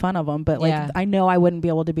making fun of them, but like I know I wouldn't be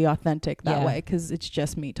able to be authentic that way because it's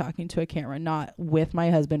just me talking to a camera, not with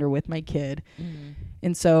my husband or with my kid.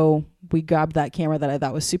 And so we grabbed that camera that I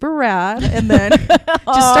thought was super rad, and then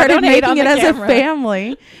just started making it as a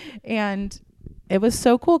family. And it was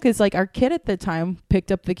so cool because like our kid at the time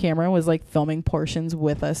picked up the camera and was like filming portions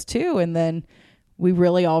with us too. And then we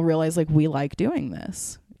really all realized like we like doing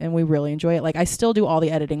this and we really enjoy it. Like I still do all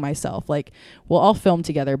the editing myself. Like we'll all film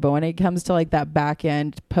together, but when it comes to like that back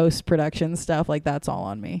end post-production stuff, like that's all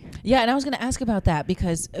on me. Yeah. And I was going to ask about that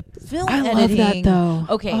because film editing. I love that though.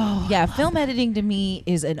 Okay. Yeah. Film editing to me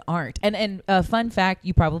is an art. And a fun fact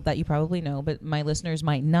you probably know, but my listeners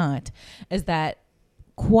might not, is that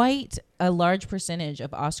quite a large percentage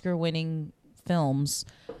of Oscar winning films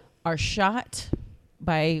are shot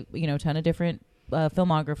by, a ton of different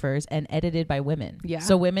filmographers and edited by women. Yeah.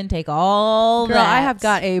 So women take all Girl, that. I have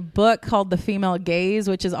got a book called The Female Gaze,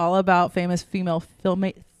 which is all about famous female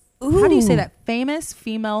filmmakers. How do you say that? Famous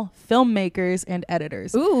female filmmakers and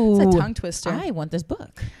editors. Ooh. It's a tongue twister. I want this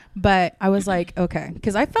book. But I was like, okay.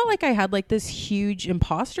 Because I felt like I had like this huge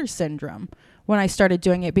imposter syndrome when I started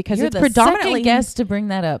doing it because it's predominantly second guest to bring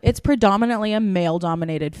that up. It's predominantly a male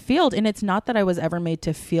dominated field, and it's not that I was ever made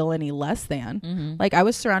to feel any less than. Like I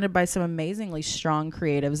was surrounded by some amazingly strong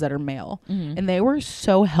creatives that are male, and they were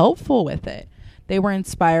so helpful with it. They were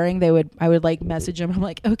inspiring. I would like message them. I'm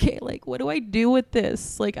like, okay, like what do I do with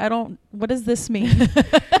this? Like what does this mean?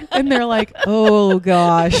 And they're like, oh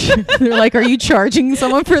gosh. They're like, are you charging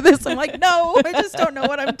someone for this? I'm like, no, I just don't know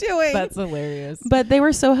what I'm doing. That's hilarious. But they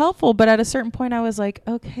were so helpful. But at a certain point I was like,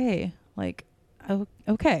 okay, like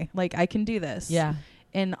I can do this. Yeah.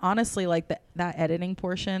 And honestly, like that editing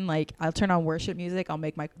portion, like I'll turn on worship music.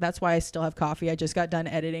 That's why I still have coffee. I just got done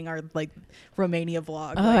editing our like Romania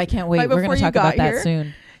vlog. Oh, I can't wait. We're going to talk about that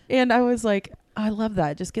soon. And I was like, I love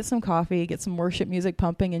that. Just get some coffee, get some worship music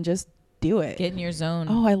pumping, and just do it. Get in your zone.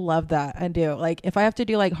 Oh, I love that. I do. Like if I have to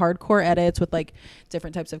do like hardcore edits with like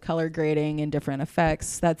different types of color grading and different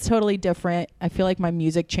effects, that's totally different. I feel like my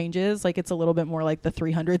music changes. Like it's a little bit more like the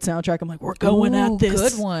 300 soundtrack. I'm like, we're going at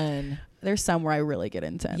this. Good one. There's some where I really get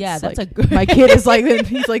intense. Yeah, that's like, a good. My kid is like,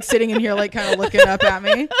 he's like sitting in here, like kind of looking up at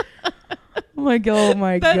me. I'm like, oh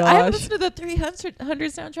my gosh. I haven't listened to the 300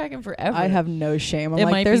 soundtrack in forever. I have no shame. I'm it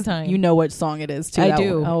like, might there's, be time. You know what song it is too. I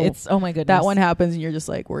do. Oh my goodness. That one happens and you're just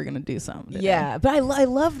like, we're going to do something today. Yeah. But I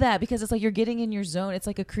love that because it's like you're getting in your zone. It's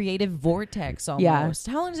like a creative vortex almost.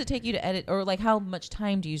 Yeah. How long does it take you to edit, or like how much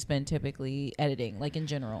time do you spend typically editing, like in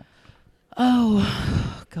general?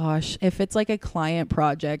 Oh gosh, if it's like a client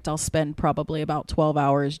project, I'll spend probably about 12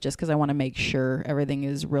 hours just because I want to make sure everything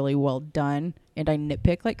is really well done, and I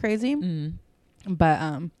nitpick like crazy. But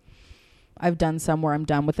I've done some where I'm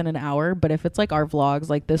done within an hour. But if it's like our vlogs,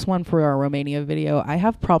 like this one for our Romania video, I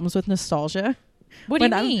have problems with nostalgia. What do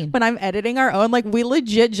you mean? When I'm editing our own, like we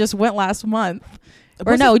legit just went last month,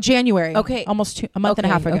 January. Okay, almost a month and a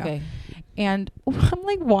half ago. Okay, and I'm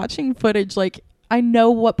like watching footage, like I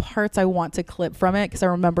know what parts I want to clip from it because I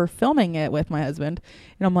remember filming it with my husband,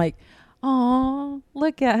 and I'm like, "Aw,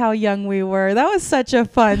 look at how young we were. That was such a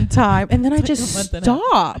fun time." And then I just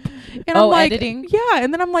stop. And I'm like, editing? yeah.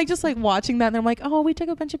 And then I'm like, just like watching that. And I'm like, oh, we took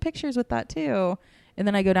a bunch of pictures with that too. And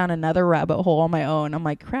then I go down another rabbit hole on my own. I'm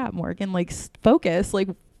like, crap, Morgan, like focus, like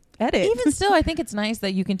edit. Even still, I think it's nice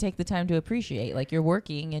that you can take the time to appreciate. Like you're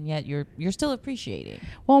working and yet you're still appreciating.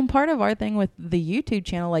 Well, and part of our thing with the YouTube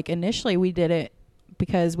channel, like initially we did it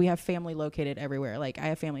because we have family located everywhere. Like I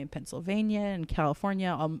have family in Pennsylvania and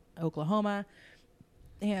California, Oklahoma,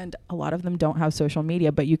 and a lot of them don't have social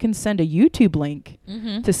media, but you can send a YouTube link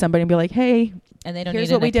to somebody and be like, hey, and they don't here's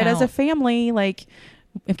need what we did as a family, like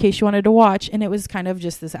in case you wanted to watch. And it was kind of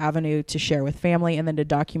just this avenue to share with family and then to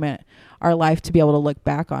document our life, to be able to look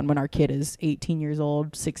back on when our kid is 18 years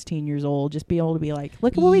old, 16 years old, just be able to be like,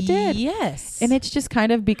 look at what we did. Yes. And it's just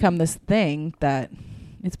kind of become this thing that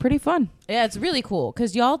it's pretty fun. Yeah, it's really cool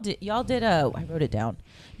because y'all did I wrote it down.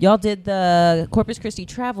 Y'all did the Corpus Christi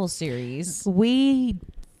travel series. We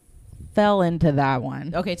fell into that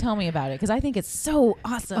one. Okay, tell me about it because I think it's so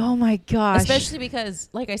awesome. Oh my gosh. Especially because,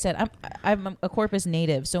 like I said, I'm a Corpus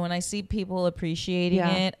native, so when I see people appreciating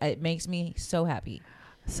it makes me so happy.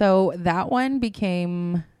 So that one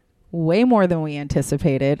became way more than we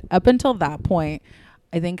anticipated. Up until that point,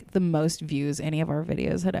 I think the most views any of our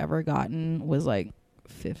videos had ever gotten was like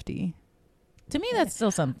 50. To me, that's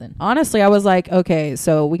still something. Honestly, I was like, okay,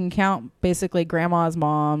 so we can count basically grandma's,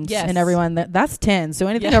 moms, and everyone. That's 10. So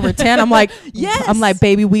anything over 10, I'm like, yes. I'm like,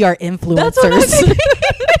 baby, we are influencers. That's what I'm saying.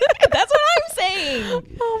 That's what I'm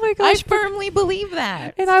saying. Oh my gosh, I firmly believe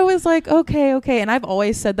that. And I was like, okay. And I've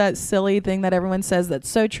always said that silly thing that everyone says that's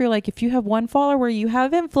so true. Like, if you have one follower, you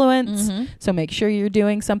have influence. So make sure you're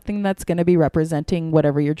doing something that's going to be representing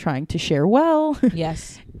whatever you're trying to share well.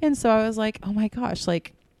 Yes. And so I was like, oh my gosh,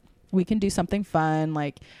 like, we can do something fun.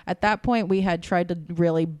 Like at that point we had tried to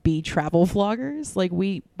really be travel vloggers. Like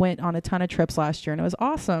we went on a ton of trips last year and it was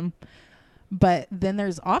awesome. But then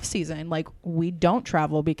there's off season. Like we don't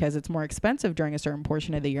travel because it's more expensive during a certain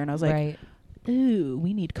portion of the year. And I was like, ooh,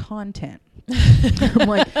 we need content. I'm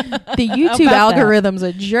like, the YouTube algorithm's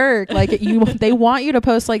a jerk. Like they want you to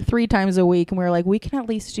post like 3 times a week. And we were like, we can at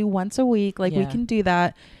least do once a week. Like we can do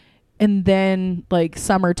that. And then like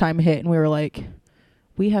summertime hit and we were like,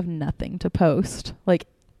 we have nothing to post, like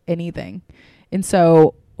anything. And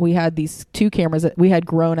so we had these 2 cameras that we had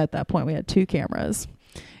grown at that point. We had 2 cameras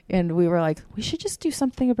and we were like, we should just do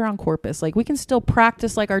something around Corpus. Like we can still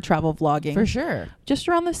practice like our travel vlogging for sure, just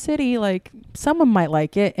around the city. Like someone might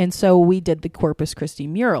like it. And so we did the Corpus Christi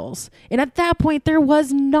murals. And at that point there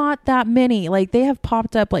was not that many. Like they have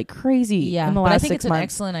popped up like crazy in the last 6 months. I think it's an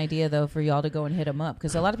excellent idea though for y'all to go and hit them up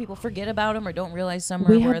because a lot of people forget about them or don't realize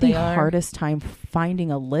somewhere where they are. We had the hardest time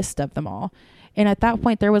finding a list of them all. And at that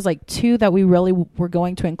point, there was like 2 that we really were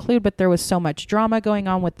going to include, but there was so much drama going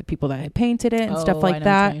on with the people that had painted it and stuff like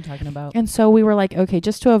that. What you're talking about. And so we were like, okay,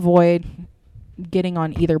 just to avoid getting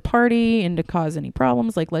on either party and to cause any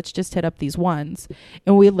problems, like let's just hit up these ones.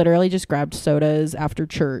 And we literally just grabbed sodas after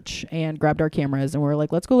church and grabbed our cameras and we were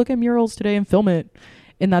like, let's go look at murals today and film it.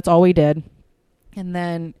 And that's all we did. And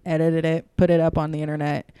then edited it, put it up on the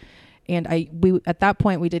internet. And we at that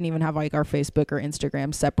point we didn't even have like our Facebook or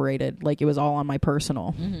Instagram separated. Like it was all on my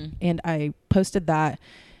personal. And I posted that.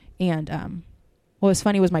 And what was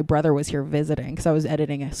funny was my brother was here visiting because I was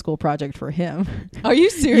editing a school project for him. Are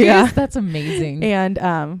you serious? Yeah. That's amazing.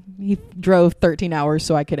 And he drove 13 hours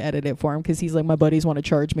so I could edit it for him because he's like, my buddies want to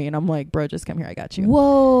charge me. And I'm like, bro, just come here. I got you.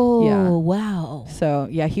 Whoa. Yeah. Wow. So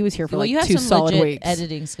yeah, he was here for you have 2 some solid legit weeks.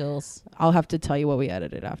 Editing skills. I'll have to tell you what we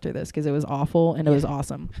edited after this because it was awful and it was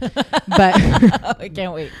awesome. But I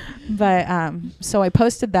can't wait. But so I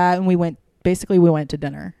posted that and we went to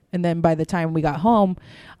dinner. And then by the time we got home,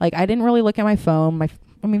 like I didn't really look at my phone.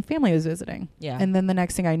 Family was visiting. Yeah. And then the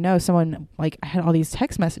next thing I know, someone like I had all these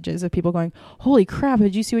text messages of people going, holy crap,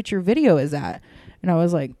 did you see what your video is at? And I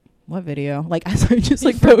was like, what video? Like I just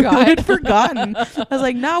like had forgotten. I was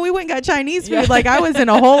like, no, we went and got Chinese food. Yeah. Like I was in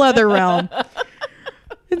a whole other realm.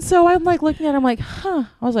 And so I'm like looking at it, I'm like, I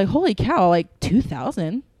was like, holy cow, like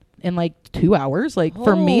 2,000 in like 2 hours. Like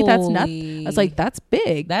for me, that's nothing. I was like, that's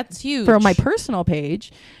big. That's huge. For my personal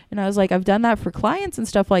page. And I was like, I've done that for clients and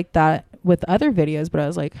stuff like that with other videos, but I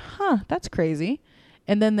was like, that's crazy.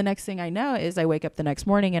 And then the next thing I know is I wake up the next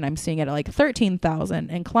morning and I'm seeing it at like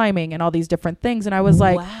 13,000 and climbing and all these different things. And I was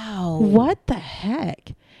like, wow, what the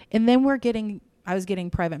heck? And then I was getting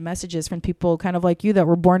private messages from people kind of like you that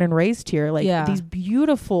were born and raised here. Like these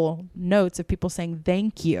beautiful notes of people saying,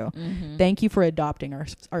 thank you. Thank you for adopting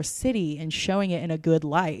our city and showing it in a good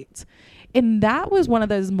light. And that was one of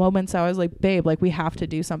those moments I was like, babe, like we have to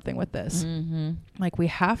do something with this. Like we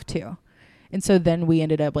have to. And so then we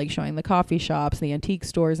ended up like showing the coffee shops, the antique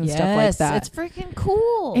stores and stuff like that. It's freaking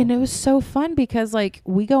cool. And it was so fun because like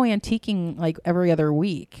we go antiquing like every other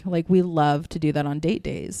week. Like we love to do that on date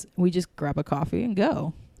days. We just grab a coffee and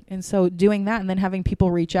go. And so doing that and then having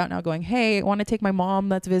people reach out now going, hey, I want to take my mom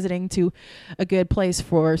that's visiting to a good place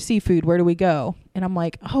for seafood. Where do we go? And I'm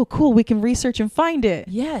like, oh, cool. We can research and find it.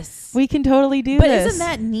 Yes. We can totally do this. But isn't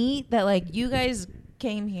that neat that like you guys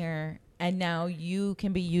came here and now you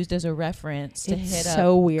can be used as a reference to hit up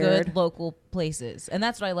good local places. And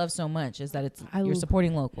that's what I love so much is that you're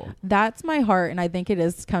supporting local. That's my heart. And I think it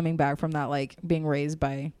is coming back from that, like being raised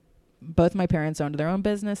by both my parents owned their own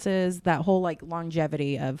businesses, that whole like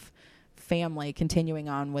longevity of family continuing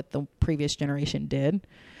on what the previous generation did.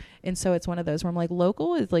 And so it's one of those where I'm like,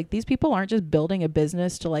 local is like, these people aren't just building a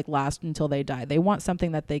business to like last until they die. They want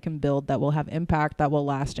something that they can build that will have impact, that will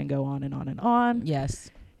last and go on and on and on. Yes.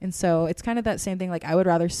 And so it's kind of that same thing. Like I would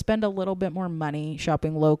rather spend a little bit more money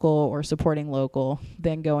shopping local or supporting local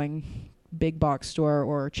than going big box store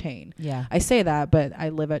or chain. Yeah. I say that, but I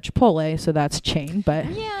live at Chipotle, so that's chain. But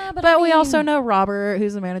yeah, but we also know Robert,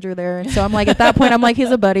 who's the manager there. And so I'm like, at that point, I'm like, he's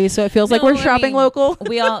a buddy. So it feels like we're shopping local.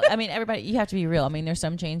 Everybody, you have to be real. I mean, there's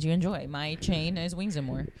some chains you enjoy. My chain is Wings and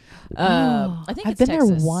More. I think I've been Texas.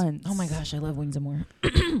 there once. Oh my gosh, I love Wings and More.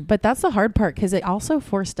 But that's the hard part because it also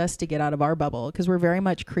forced us to get out of our bubble because we're very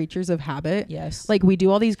much creatures of habit. Yes. Like we do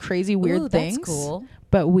all these crazy weird things. That's cool.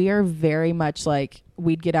 But we are very much like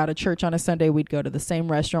we'd get out of church on a Sunday. We'd go to the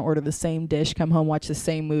same restaurant, order the same dish, come home, watch the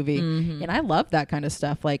same movie. Mm-hmm. And I love that kind of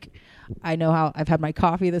stuff. Like I know how I've had my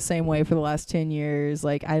coffee the same way for the last 10 years.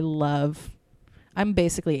 Like I'm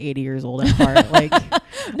basically 80 years old at heart. Like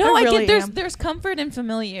no, I really get there's comfort and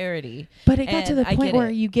familiarity. But it got to the point where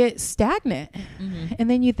you get stagnant. Mm-hmm. And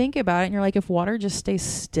then you think about it and you're like, if water just stays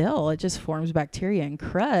still, it just forms bacteria and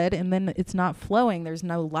crud and then it's not flowing. There's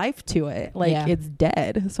no life to it. Like it's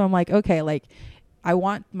dead. So I'm like, okay, like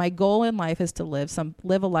my goal in life is to live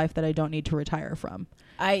a life that I don't need to retire from.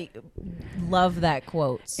 I love that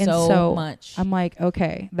quote so much. I'm like,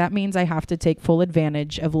 okay, that means I have to take full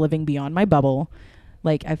advantage of living beyond my bubble.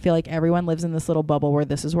 Like, I feel like everyone lives in this little bubble where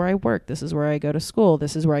this is where I work. This is where I go to school.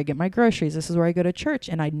 This is where I get my groceries. This is where I go to church.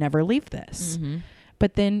 And I'd never leave this. Mm-hmm.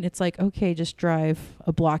 But then it's like, okay, just drive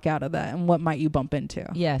a block out of that. And what might you bump into?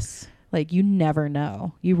 Yes. Like, you never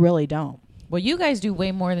know. You really don't. Well, you guys do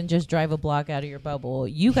way more than just drive a block out of your bubble.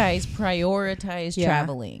 You guys prioritize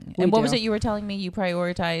traveling. And what was it you were telling me? You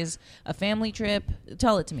prioritize a family trip?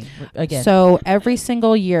 Tell it to me again. So every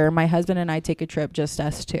single year, my husband and I take a trip, just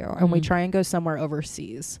us two. And we try and go somewhere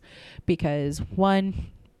overseas. Because one,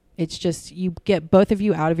 it's just you get both of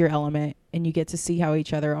you out of your element. And you get to see how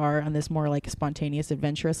each other are on this more like spontaneous,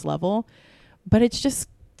 adventurous level. But it's just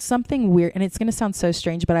something weird, and it's going to sound so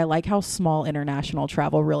strange, but I like how small international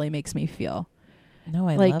travel really makes me feel. No,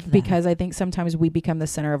 I love that. Because I think sometimes we become the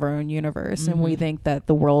center of our own universe, and we think that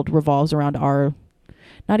the world revolves around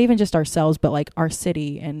not even just ourselves, but like our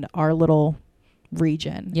city and our little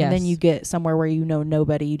region. Yes. And then you get somewhere where you know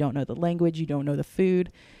nobody, you don't know the language, you don't know the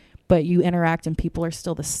food, but you interact and people are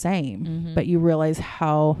still the same, but you realize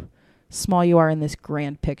how small you are in this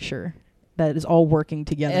grand picture that is all working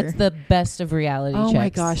together. It's the best of reality checks. Oh my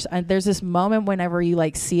gosh. There's this moment whenever you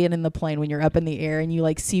like see it in the plane when you're up in the air and you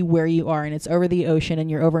like see where you are and it's over the ocean and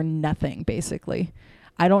you're over nothing basically.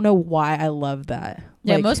 I don't know why I love that.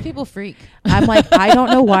 Yeah, like, most people freak. I'm like, I don't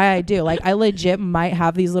know why I do. Like I legit might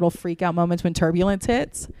have these little freak out moments when turbulence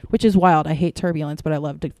hits, which is wild. I hate turbulence, but I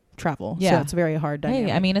love to travel. Yeah. So it's very hard dynamic.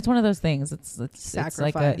 Hey, I mean, it's one of those things. It's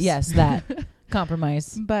sacrifice. It's like that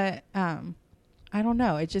compromise. But I don't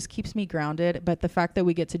know. It just keeps me grounded. But the fact that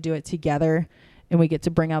we get to do it together and we get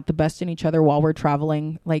to bring out the best in each other while we're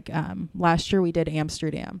traveling. Like last year we did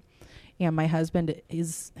Amsterdam. And my husband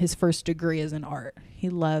his first degree is in art. He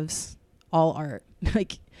loves all art.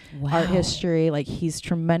 Like art history. Like he's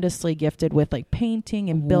tremendously gifted with like painting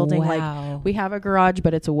and building. Like we have a garage,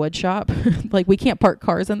 but it's a wood shop. Like we can't park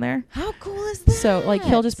cars in there. How cool is that? So like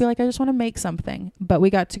he'll just be like, I just want to make something. But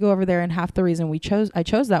we got to go over there, and half the reason I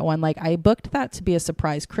chose that one, like I booked that to be a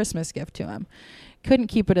surprise Christmas gift to him. Couldn't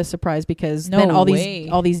keep it a surprise because then all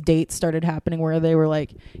these dates started happening where they were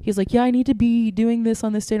like, he's like, yeah, I need to be doing this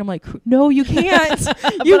on this date. I'm like, no, you can't.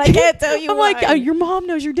 I can't tell you. I'm why. Like, your mom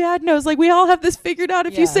knows, your dad knows. Like we all have this figured out.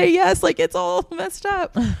 If you say yes, like it's all messed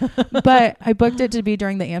up. But I booked it to be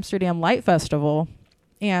during the Amsterdam Light Festival.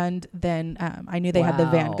 And then I knew they had the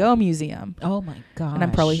Van Gogh Museum. Oh my gosh. And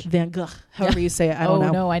I'm probably Van Gogh, however you say it. I don't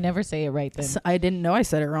know. No, I never say it right then. So I didn't know I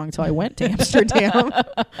said it wrong until I went to Amsterdam.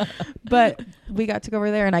 But we got to go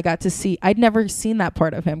over there and I got to see, I'd never seen that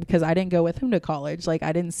part of him because I didn't go with him to college. Like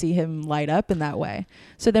I didn't see him light up in that way.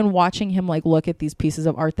 So then watching him like look at these pieces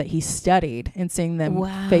of art that he studied and seeing them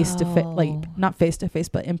face to face, like not face to face,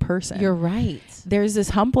 but in person. You're right. There's this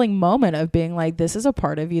humbling moment of being like, this is a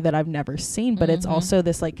part of you that I've never seen, but it's also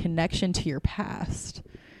this like connection to your past.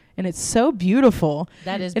 And it's so beautiful.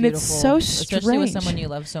 That is and beautiful. It's so strange. Especially with someone you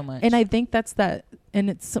love so much. And I think that's that. And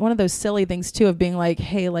it's one of those silly things too of being like,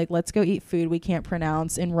 hey, like, let's go eat food we can't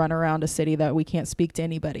pronounce and run around a city that we can't speak to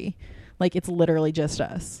anybody. Like it's literally just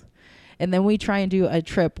us. And then we try and do a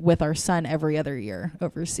trip with our son every other year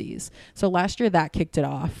overseas. So last year that kicked it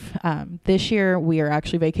off. This year we are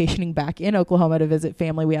actually vacationing back in Oklahoma to visit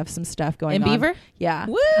family. We have some stuff going on. In Beaver? Yeah.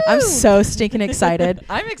 Woo! I'm so stinking excited.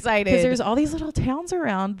 I'm excited. Because there's all these little towns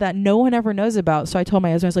around that no one ever knows about. So I told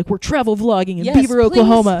my husband, I was like, we're travel vlogging in Beaver,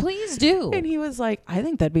 Oklahoma. Please do. And he was like, I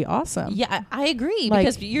think that'd be awesome. Yeah, I agree. Like,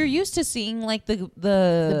 because you're used to seeing like the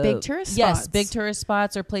big tourist spots. Yes, big tourist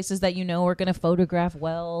spots or places that you know are going to photograph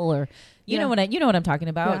well or you know what I'm talking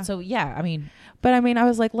about. Yeah. So yeah, I mean, I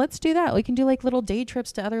was like, let's do that. We can do like little day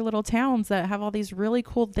trips to other little towns that have all these really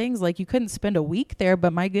cool things. Like you couldn't spend a week there,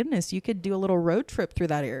 but my goodness, you could do a little road trip through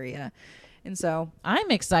that area. And so I'm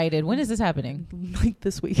excited. When is this happening? Like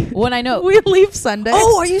this week. When I know we leave Sunday.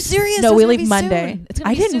 Oh, are you serious? No, we leave Monday.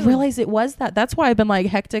 I didn't realize it was that. That's why I've been like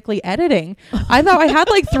hectically editing. I thought I had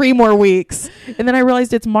like 3 more weeks, and then I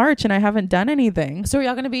realized it's March and I haven't done anything. So are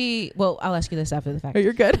y'all gonna be? Well, I'll ask you this after the fact. Oh,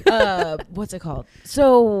 you're good. What's it called?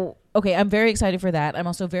 So. Okay, I'm very excited for that. I'm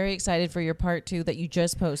also very excited for your part 2 that you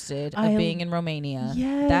just posted of being in Romania.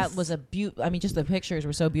 Yes. That was I mean, just the pictures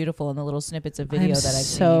were so beautiful and the little snippets of video that I've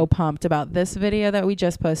seen. I'm so pumped about this video that we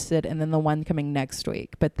just posted and then the one coming next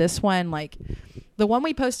week. But this one, like, the one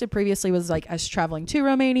we posted previously was like us traveling to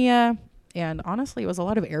Romania. And honestly, it was a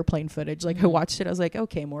lot of airplane footage. Like I watched it, I was like,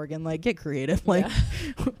 okay, Morgan, like get creative. Like,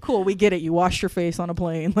 cool, we get it. You washed your face on a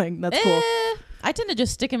plane. Like, that's cool. I tend to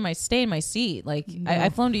just stay in my seat. Like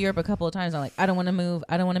I've flown to Europe a couple of times. I'm like, I don't want to move.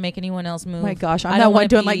 I don't want to make anyone else move. My gosh, I'm that one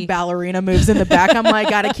doing like ballerina moves in the back. I'm like,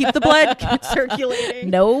 gotta keep the blood circulating.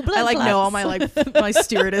 No blood. I like know all my my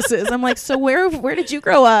stewardesses. I'm like, so where did you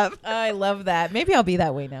grow up? I love that. Maybe I'll be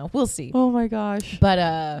that way now. We'll see. Oh my gosh. But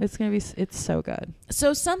it's so good.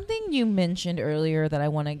 So something you mentioned earlier that I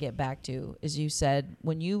want to get back to is you said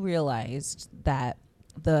when you realized that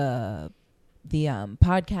the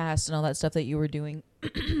podcast and all that stuff that you were doing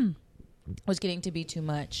was getting to be too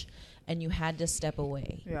much and you had to step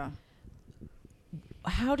away. Yeah.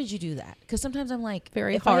 How did you do that? Because sometimes I'm like,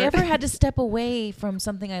 if hard. I ever had to step away from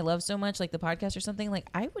something I love so much, like the podcast or something, like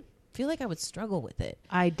I would feel like I would struggle with it.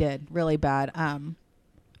 I did really bad.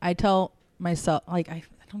 I tell myself, like, I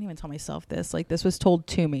don't even tell myself this, like this was told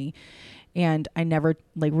to me. And I never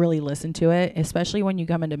like really listened to it, especially when you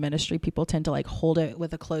come into ministry. People tend to like hold it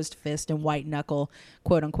with a closed fist and white knuckle,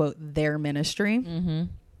 quote unquote, their ministry. Mm-hmm.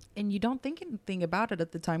 And you don't think anything about it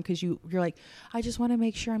at the time because you're like, I just want to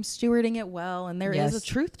make sure I'm stewarding it well. And there is a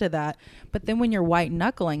truth to that. But then when you're white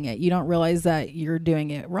knuckling it, you don't realize that you're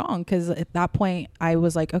doing it wrong. Because at that point, I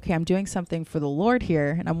was like, okay, I'm doing something for the Lord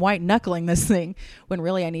here. And I'm white knuckling this thing when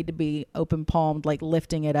really I need to be open palmed, like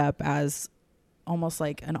lifting it up as almost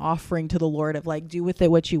like an offering to the Lord of like, do with it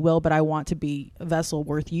what you will, but I want to be a vessel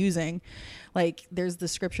worth using. Like there's the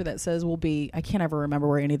scripture that says I can't ever remember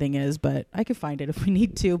where anything is, but I could find it if we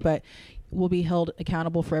need to, but we'll be held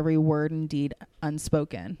accountable for every word and deed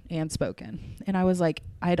unspoken and spoken. And I was like,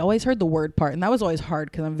 I had always heard the word part, and that was always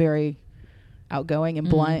hard because I'm very outgoing and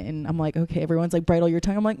blunt, and I'm like, okay, everyone's like, bridle your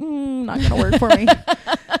tongue. I'm like, not gonna work for me.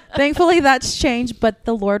 Thankfully that's changed, but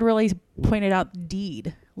the Lord really pointed out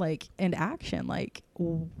deed, like, and action. Like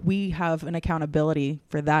we have an accountability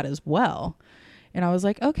for that as well. And I was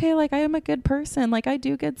like, okay, like I am a good person, like I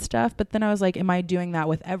do good stuff. But then I was like, am I doing that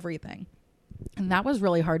with everything? And that was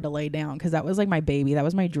really hard to lay down because that was like my baby. That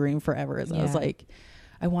was my dream forever. I was like,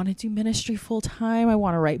 I want to do ministry full time. I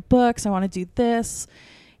want to write books. I want to do this.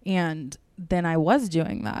 And then I was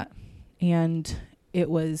doing that. And it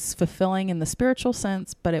was fulfilling in the spiritual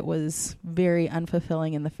sense, but it was very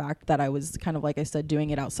unfulfilling in the fact that I was kind of, like I said,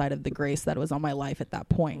 doing it outside of the grace that was on my life at that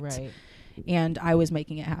point. Right. And I was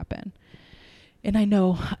making it happen. And I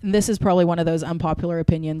know this is probably one of those unpopular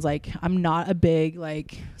opinions. Like, I'm not a big,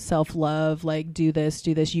 like, self-love, like, do this,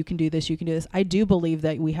 you can do this, you can do this. I do believe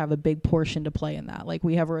that we have a big portion to play in that. Like,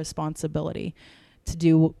 we have a responsibility to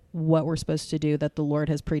do what we're supposed to do that the Lord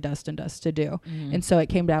has predestined us to do. Mm-hmm. And so it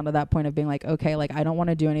came down to that point of being like, okay, like, I don't want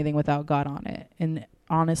to do anything without God on it. And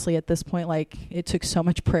honestly, at this point, like, it took so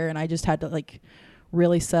much prayer, and I just had to like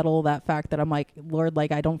really settle that fact that I'm like, Lord,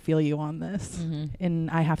 like, I don't feel you on this,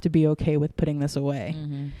 and I have to be okay with putting this away.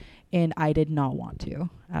 And I did not want to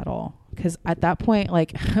at all, because at that point,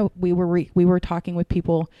 like, we were talking with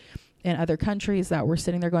people in other countries that were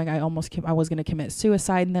sitting there going, I was going to commit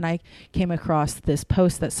suicide. And then I came across this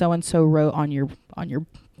post that so-and-so wrote on your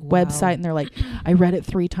website, and they're like, I read it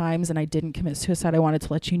 3 times and I didn't commit suicide. I wanted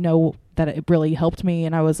to let you know that it really helped me.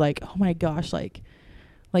 And I was like, oh my gosh, like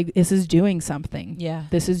this is doing something. Yeah.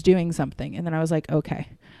 This is doing something. And then I was like, okay,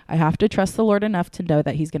 I have to trust the Lord enough to know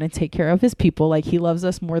that he's going to take care of his people. Like, he loves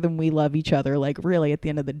us more than we love each other, like, really, at the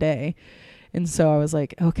end of the day. And so I was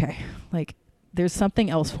like, okay, like, there's something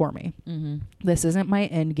else for me. This isn't my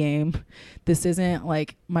end game. This isn't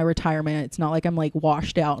like my retirement. It's not like I'm like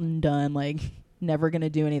washed out and done, like never going to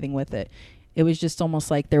do anything with it. It was just almost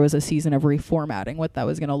like there was a season of reformatting what that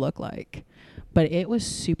was going to look like. But it was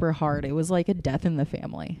super hard. It was like a death in the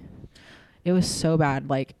family. It was so bad.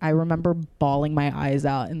 Like, I remember bawling my eyes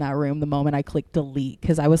out in that room the moment I clicked delete,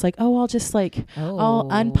 because I was like, oh, I'll just like, I'll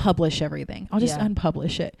unpublish everything. I'll just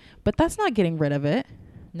unpublish it. But that's not getting rid of it.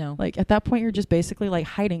 No. Like, at that point, you're just basically like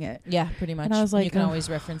hiding it. Yeah, pretty much. And I was like, you can always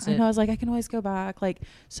reference it. And I was like, I can always go back. Like,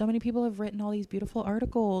 so many people have written all these beautiful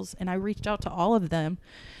articles, and I reached out to all of them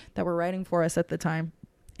that were writing for us at the time.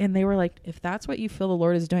 And they were like, if that's what you feel the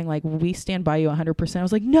Lord is doing, like, we stand by you 100%. I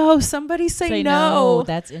was like, no, somebody say no.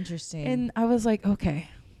 That's interesting. And I was like, okay,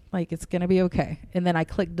 like, it's going to be okay. And then I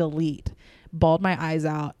clicked delete, bawled my eyes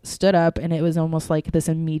out, stood up, and it was almost like this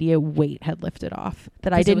immediate weight had lifted off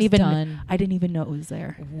that I didn't even know it was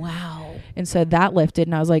there. Wow. And so that lifted,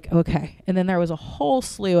 and I was like, okay. And then there was a whole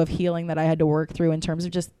slew of healing that I had to work through in terms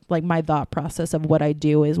of just like my thought process of what I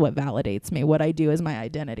do is what validates me. What I do is my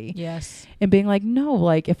identity. Yes. And being like, no,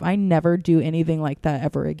 like, if I never do anything like that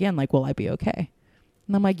ever again, like, will I be okay?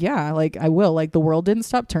 And I'm like, yeah, like, I will. Like, the world didn't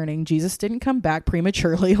stop turning. Jesus didn't come back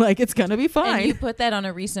prematurely. Like, it's going to be fine. And you put that on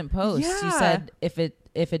a recent post. Yeah. You said,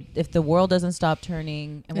 if the world doesn't stop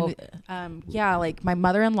turning. Yeah, like, my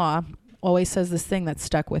mother-in-law always says this thing that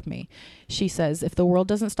stuck with me. She says, if the world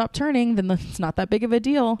doesn't stop turning, then it's not that big of a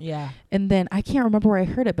deal. Yeah. And then I can't remember where I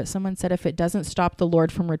heard it, but someone said, if it doesn't stop the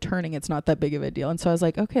Lord from returning, it's not that big of a deal. And so I was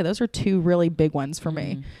like, okay, those are 2 really big ones for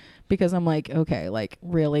me. Because I'm like, okay, like,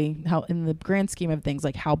 really, how in the grand scheme of things,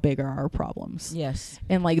 like, how big are our problems? Yes.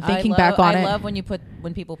 And like thinking back on it, I love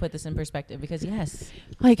when people put this in perspective, because yes,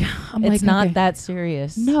 like, it's not that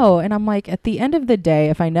serious. No. And I'm like, at the end of the day,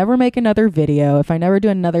 if I never make another video, if I never do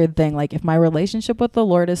another thing, like, if my relationship with the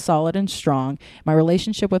Lord is solid and strong, my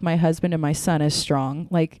relationship with my husband and my son is strong,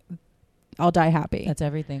 like, I'll die happy. That's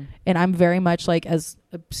everything. And I'm very much like, as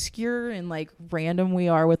obscure and like random we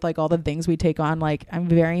are with like all the things we take on, like, I'm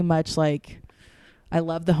very much like, I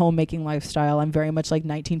love the homemaking lifestyle. I'm very much like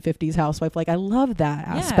 1950s housewife. Like, I love that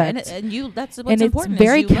aspect. And that's what's important. And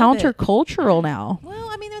it's very countercultural now. Well,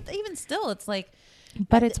 I mean, even still, it's like,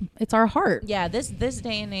 but it's our heart. Yeah. This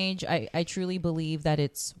day and age, I truly believe that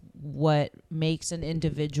it's what makes an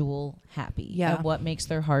individual happy, and what makes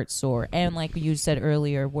their heart soar, and like you said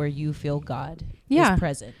earlier, where you feel God is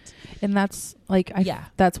present. And that's like,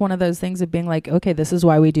 that's one of those things of being like, okay, this is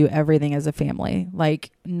why we do everything as a family.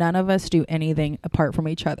 Like, none of us do anything apart from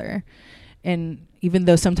each other. And even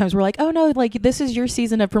though sometimes we're like, oh no, like, this is your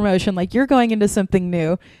season of promotion, like, you're going into something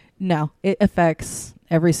new. No, it affects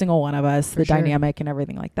every single one of us, the dynamic and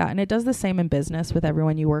everything like that. And it does the same in business with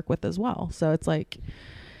everyone you work with as well. So it's like,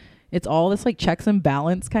 it's all this like checks and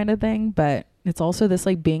balance kind of thing, but it's also this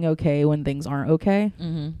like being okay when things aren't okay.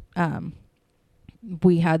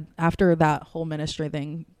 We had, after that whole ministry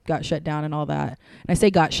thing got shut down and all that, and I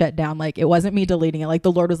say got shut down, like, it wasn't me deleting it. Like,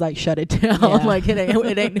 the Lord was like, shut it down. Like, it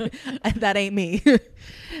ain't that ain't me.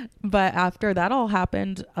 But after that all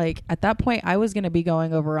happened, like, at that point I was going to be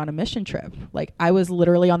going over on a mission trip. Like, I was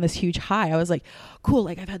literally on this huge high. I was like, cool.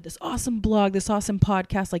 Like, I've had this awesome blog, this awesome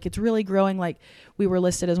podcast. Like, it's really growing. Like, we were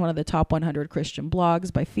listed as one of the top 100 Christian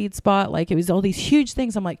blogs by FeedSpot. Like, it was all these huge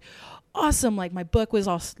things. I'm like, awesome. Like, my book was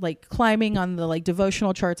also like climbing on the like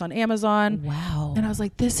devotional charts on Amazon. Wow. And I was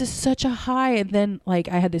like, this is such a high. And then like,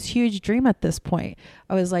 I had this huge dream at this point.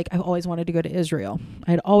 I was like, I've always wanted to go to Israel.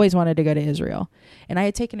 I had always wanted to go to Israel. And I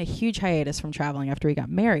had taken a huge hiatus from traveling after we got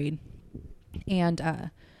married, and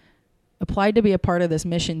applied to be a part of this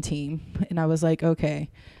mission team. And I was like, okay,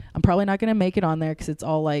 I'm probably not going to make it on there, 'cause it's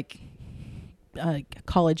all like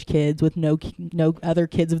college kids with no other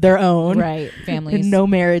kids of their own, right? Families, and no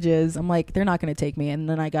marriages. I'm like, they're not going to take me. And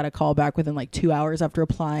then I got a call back within like 2 hours after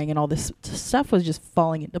applying, and all this stuff was just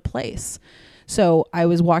falling into place. So I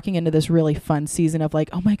was walking into this really fun season of like,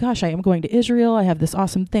 oh my gosh, I am going to Israel. I have this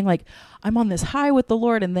awesome thing. Like I'm on this high with the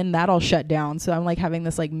Lord, and then that all shut down. So I'm like having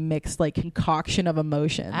this like mixed like concoction of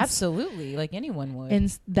emotions. Absolutely. Like anyone would.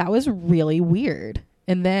 And that was really weird.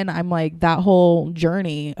 And then I'm like, that whole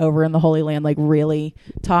journey over in the Holy Land like really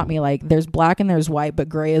taught me like there's black and there's white, but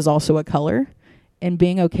gray is also a color. And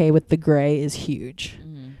being okay with the gray is huge.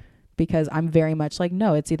 Because I'm very much like,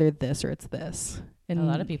 no, it's either this or it's this. And a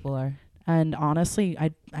lot of people are. And honestly,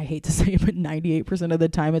 I hate to say it, but 98% of the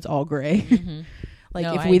time it's all gray. Like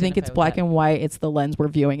No, if I we think identify it's with black that. and white, it's the lens we're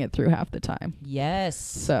viewing it through half the time. Yes.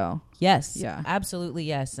 So Yes. Yeah. Absolutely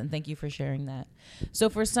yes. And thank you for sharing that. So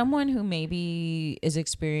for someone who maybe is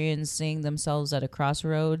experiencing themselves at a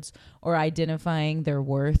crossroads or identifying their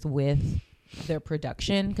worth with their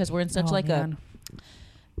production, because we're in such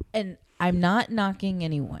and I'm not knocking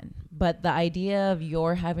anyone, but the idea of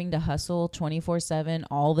you're having to hustle 24/7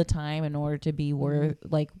 all the time in order to be worth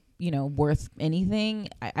worth anything,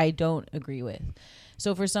 I don't agree with.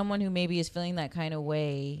 So for someone who maybe is feeling that kind of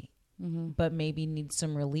way, but maybe needs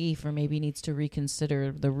some relief or maybe needs to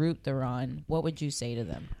reconsider the route they're on, what would you say to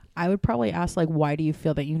them? I would probably ask like, why do you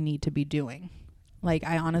feel that you need to be doing? Like,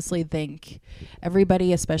 I honestly think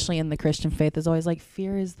everybody, especially in the Christian faith, is always like,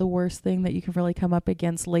 fear is the worst thing that you can really come up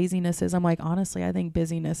against. Laziness is. I'm like, honestly, I think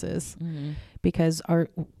busyness is. Because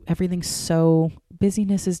everything's so,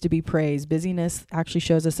 busyness is to be praised. Busyness actually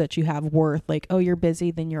shows us that you have worth. Like, oh, you're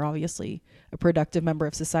busy, then you're obviously a productive member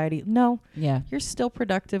of society. No, you're still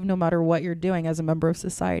productive no matter what you're doing as a member of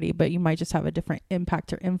society, but you might just have a different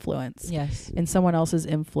impact or influence. Yes. And someone else's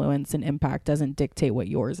influence and impact doesn't dictate what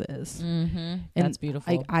yours is. And that's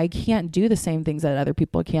beautiful. I can't do the same things that other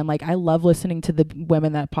people can. Like, I love listening to the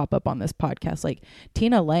women that pop up on this podcast, like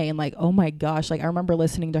Tina Lane. Like, oh my gosh, like I remember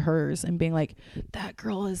listening to hers and being like, that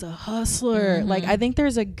girl is a hustler. Like, I think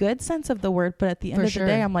there's a good sense of the word, but at the end of the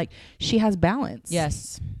day, I'm like, she has balance.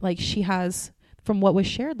 Yes. Like, she has, from what was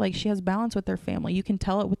shared, like she has balance with her family. You can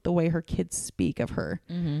tell it with the way her kids speak of her.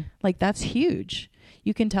 Like, that's huge.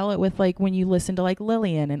 You can tell it with like when you listen to like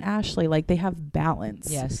Lillian and Ashley, like they have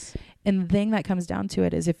balance. Yes. And the thing that comes down to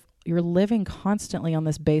it is if you're living constantly on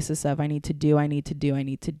this basis of I need to do,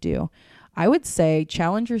 I would say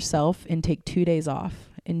challenge yourself and take 2 days off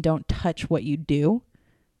and don't touch what you do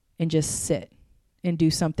and just sit and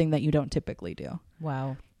do something that you don't typically do.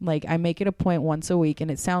 Wow. Like, I make it a point once a week,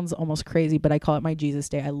 and it sounds almost crazy, but I call it my Jesus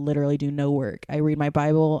day. I literally do no work. I read my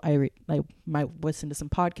Bible. I might listen to some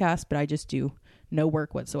podcasts, but I just do no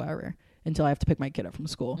work whatsoever until I have to pick my kid up from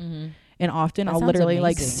school. And often I'll literally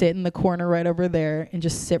like sit in the corner right over there and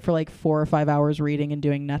just sit for like 4 or 5 hours reading and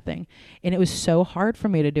doing nothing. And it was so hard for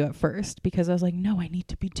me to do at first because I was like, no, I need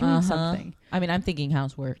to be doing something. I mean, I'm thinking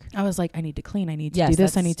housework. I was like, I need to clean. I need to do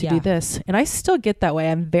this. I need to do this. And I still get that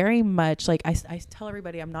way. I'm very much like, I tell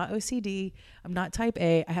everybody I'm not OCD. I'm not type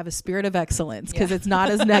A. I have a spirit of excellence because it's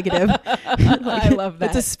not as negative. I love that.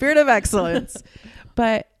 It's a spirit of excellence.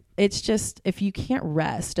 But it's just, if you can't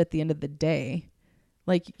rest at the end of the day,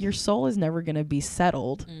 like your soul is never going to be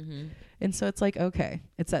settled. And so it's like, okay,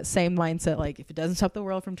 it's that same mindset. Like, if it doesn't stop the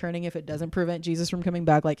world from turning, if it doesn't prevent Jesus from coming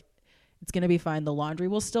back, like it's going to be fine. The laundry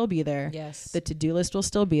will still be there. Yes. The to-do list will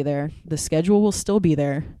still be there. The schedule will still be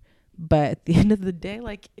there. But at the end of the day,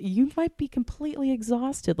 like, you might be completely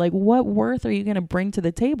exhausted. Like, what worth are you going to bring to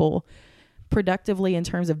the table productively in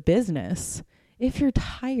terms of business if you're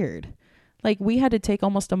tired? Like, we had to take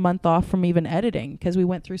almost a month off from even editing because we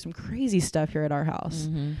went through some crazy stuff here at our house.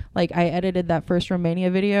 Like, I edited that first Romania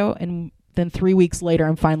video, and then 3 weeks later,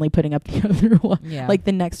 I'm finally putting up the other one, like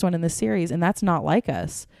the next one in the series. And that's not like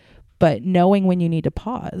us, but knowing when you need to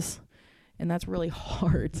pause. And that's really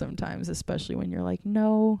hard sometimes, especially when you're like,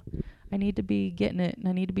 no, I need to be getting it and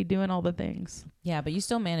I need to be doing all the things. Yeah, but you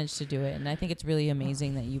still managed to do it. And I think it's really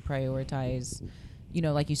amazing that you prioritize, you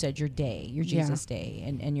know, like you said, your day, your Jesus day,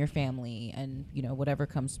 and your family, and, you know,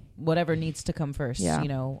 whatever needs to come first, you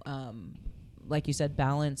know, like you said,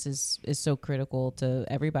 balance is so critical to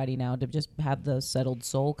everybody now, to just have the settled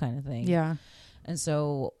soul kind of thing. Yeah. And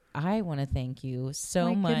so I want to thank you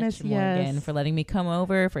so much, Morgan, for letting me come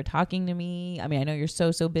over, for talking to me. I mean, I know you're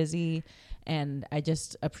so busy, and I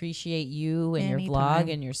just appreciate you and your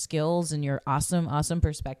vlog and your skills and your awesome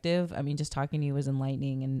perspective. I mean, just talking to you was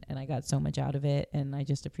enlightening, and I got so much out of it, and I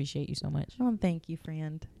just appreciate you so much. Oh, thank you,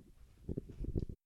 friend.